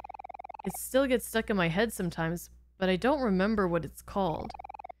Mari. It still gets stuck in my head sometimes, but I don't remember what it's called.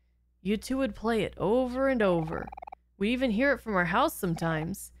 You two would play it over and over. We even hear it from our house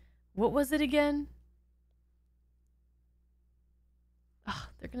sometimes. What was it again? Oh,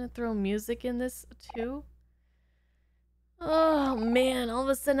 they're gonna throw music in this too? Oh man, all of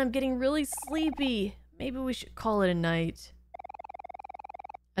a sudden I'm getting really sleepy. Maybe we should call it a night.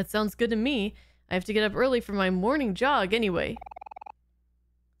 That sounds good to me. I have to get up early for my morning jog anyway.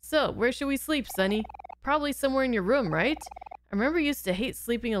 So, where should we sleep, Sunny? Probably somewhere in your room, right? I remember you used to hate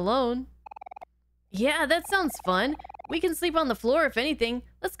sleeping alone. Yeah, that sounds fun. We can sleep on the floor if anything.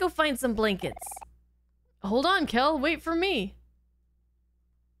 Let's go find some blankets. Hold on, Kel. Wait for me.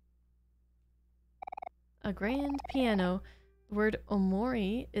 A grand piano. The word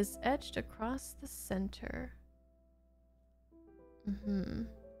OMORI is etched across the center.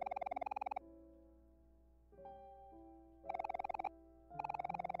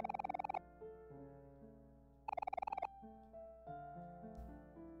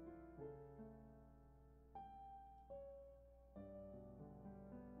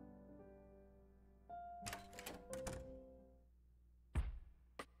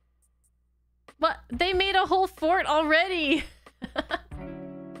 What? They made a whole fort already!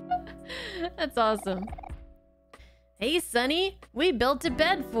 That's awesome. Hey, Sunny! We built a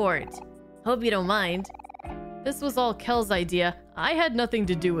bed fort! Hope you don't mind. This was all Kel's idea. I had nothing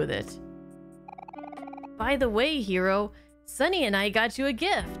to do with it. By the way, Hero, Sunny and I got you a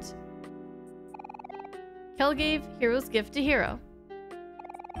gift. Kel gave Hero's gift to Hero.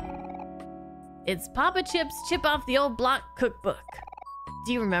 It's Papa Chip's Chip Off the Old Block cookbook.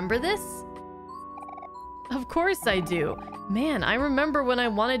 Do you remember this? Of course I do. Man, I remember when I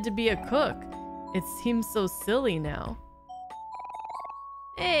wanted to be a cook. It seems so silly now.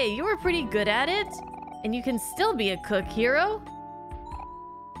 Hey, you were pretty good at it. And you can still be a cook, Hero.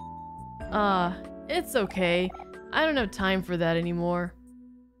 It's okay. I don't have time for that anymore.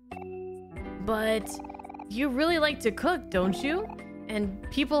 But you really like to cook, don't you? And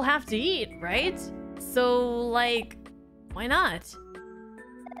people have to eat, right? So, like, why not?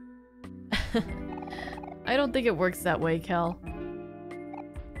 I don't think it works that way, Kel.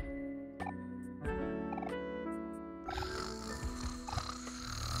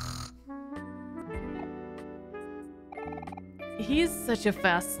 He's such a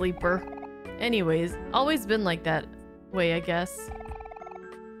fast sleeper. Anyways, always been like that way, I guess.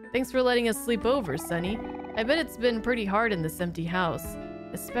 Thanks for letting us sleep over, Sunny. I bet it's been pretty hard in this empty house,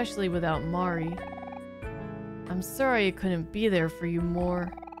 especially without Mari. I'm sorry I couldn't be there for you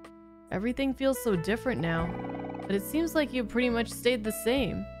more. Everything feels so different now, but it seems like you pretty much stayed the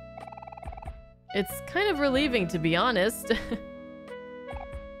same. It's kind of relieving, to be honest.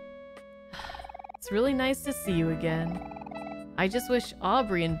 It's really nice to see you again. I just wish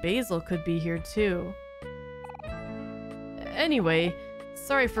Aubrey and Basil could be here too. Anyway,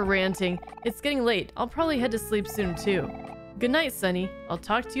 sorry for ranting. It's getting late. I'll probably head to sleep soon too. Good night, Sunny. I'll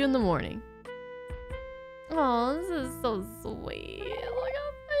talk to you in the morning. Oh, this is so sweet. Look at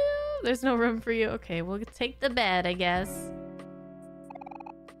you. There's no room for you. Okay, we'll take the bed, I guess.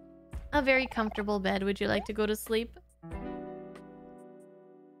 A very comfortable bed. Would you like to go to sleep?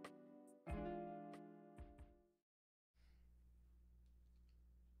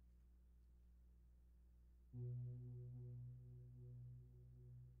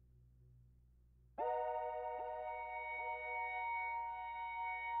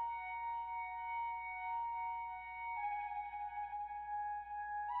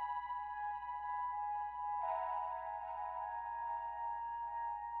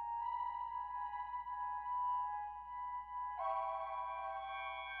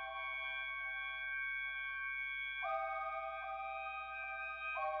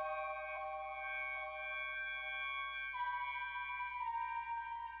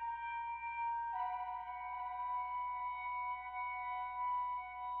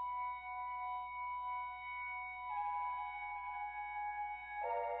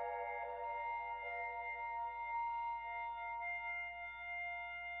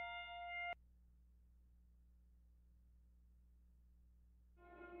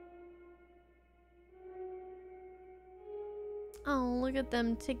 Oh, look at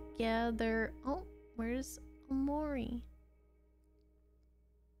them together. Oh, where's OMORI?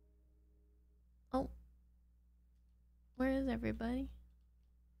 Oh. Where is everybody?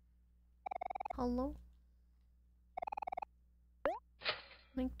 Hello?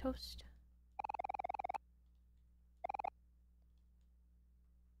 Make toast.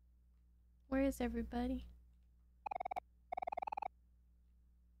 Where is everybody?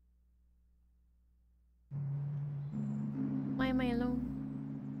 Why am I alone?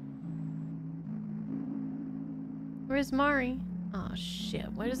 Where's Mari? Oh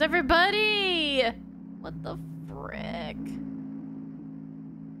shit, where's everybody? What the frick?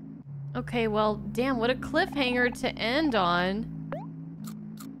 Okay, well, damn, what a cliffhanger to end on.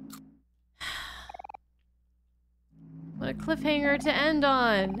 What a cliffhanger to end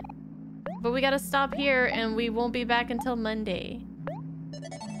on. But we gotta stop here and we won't be back until Monday.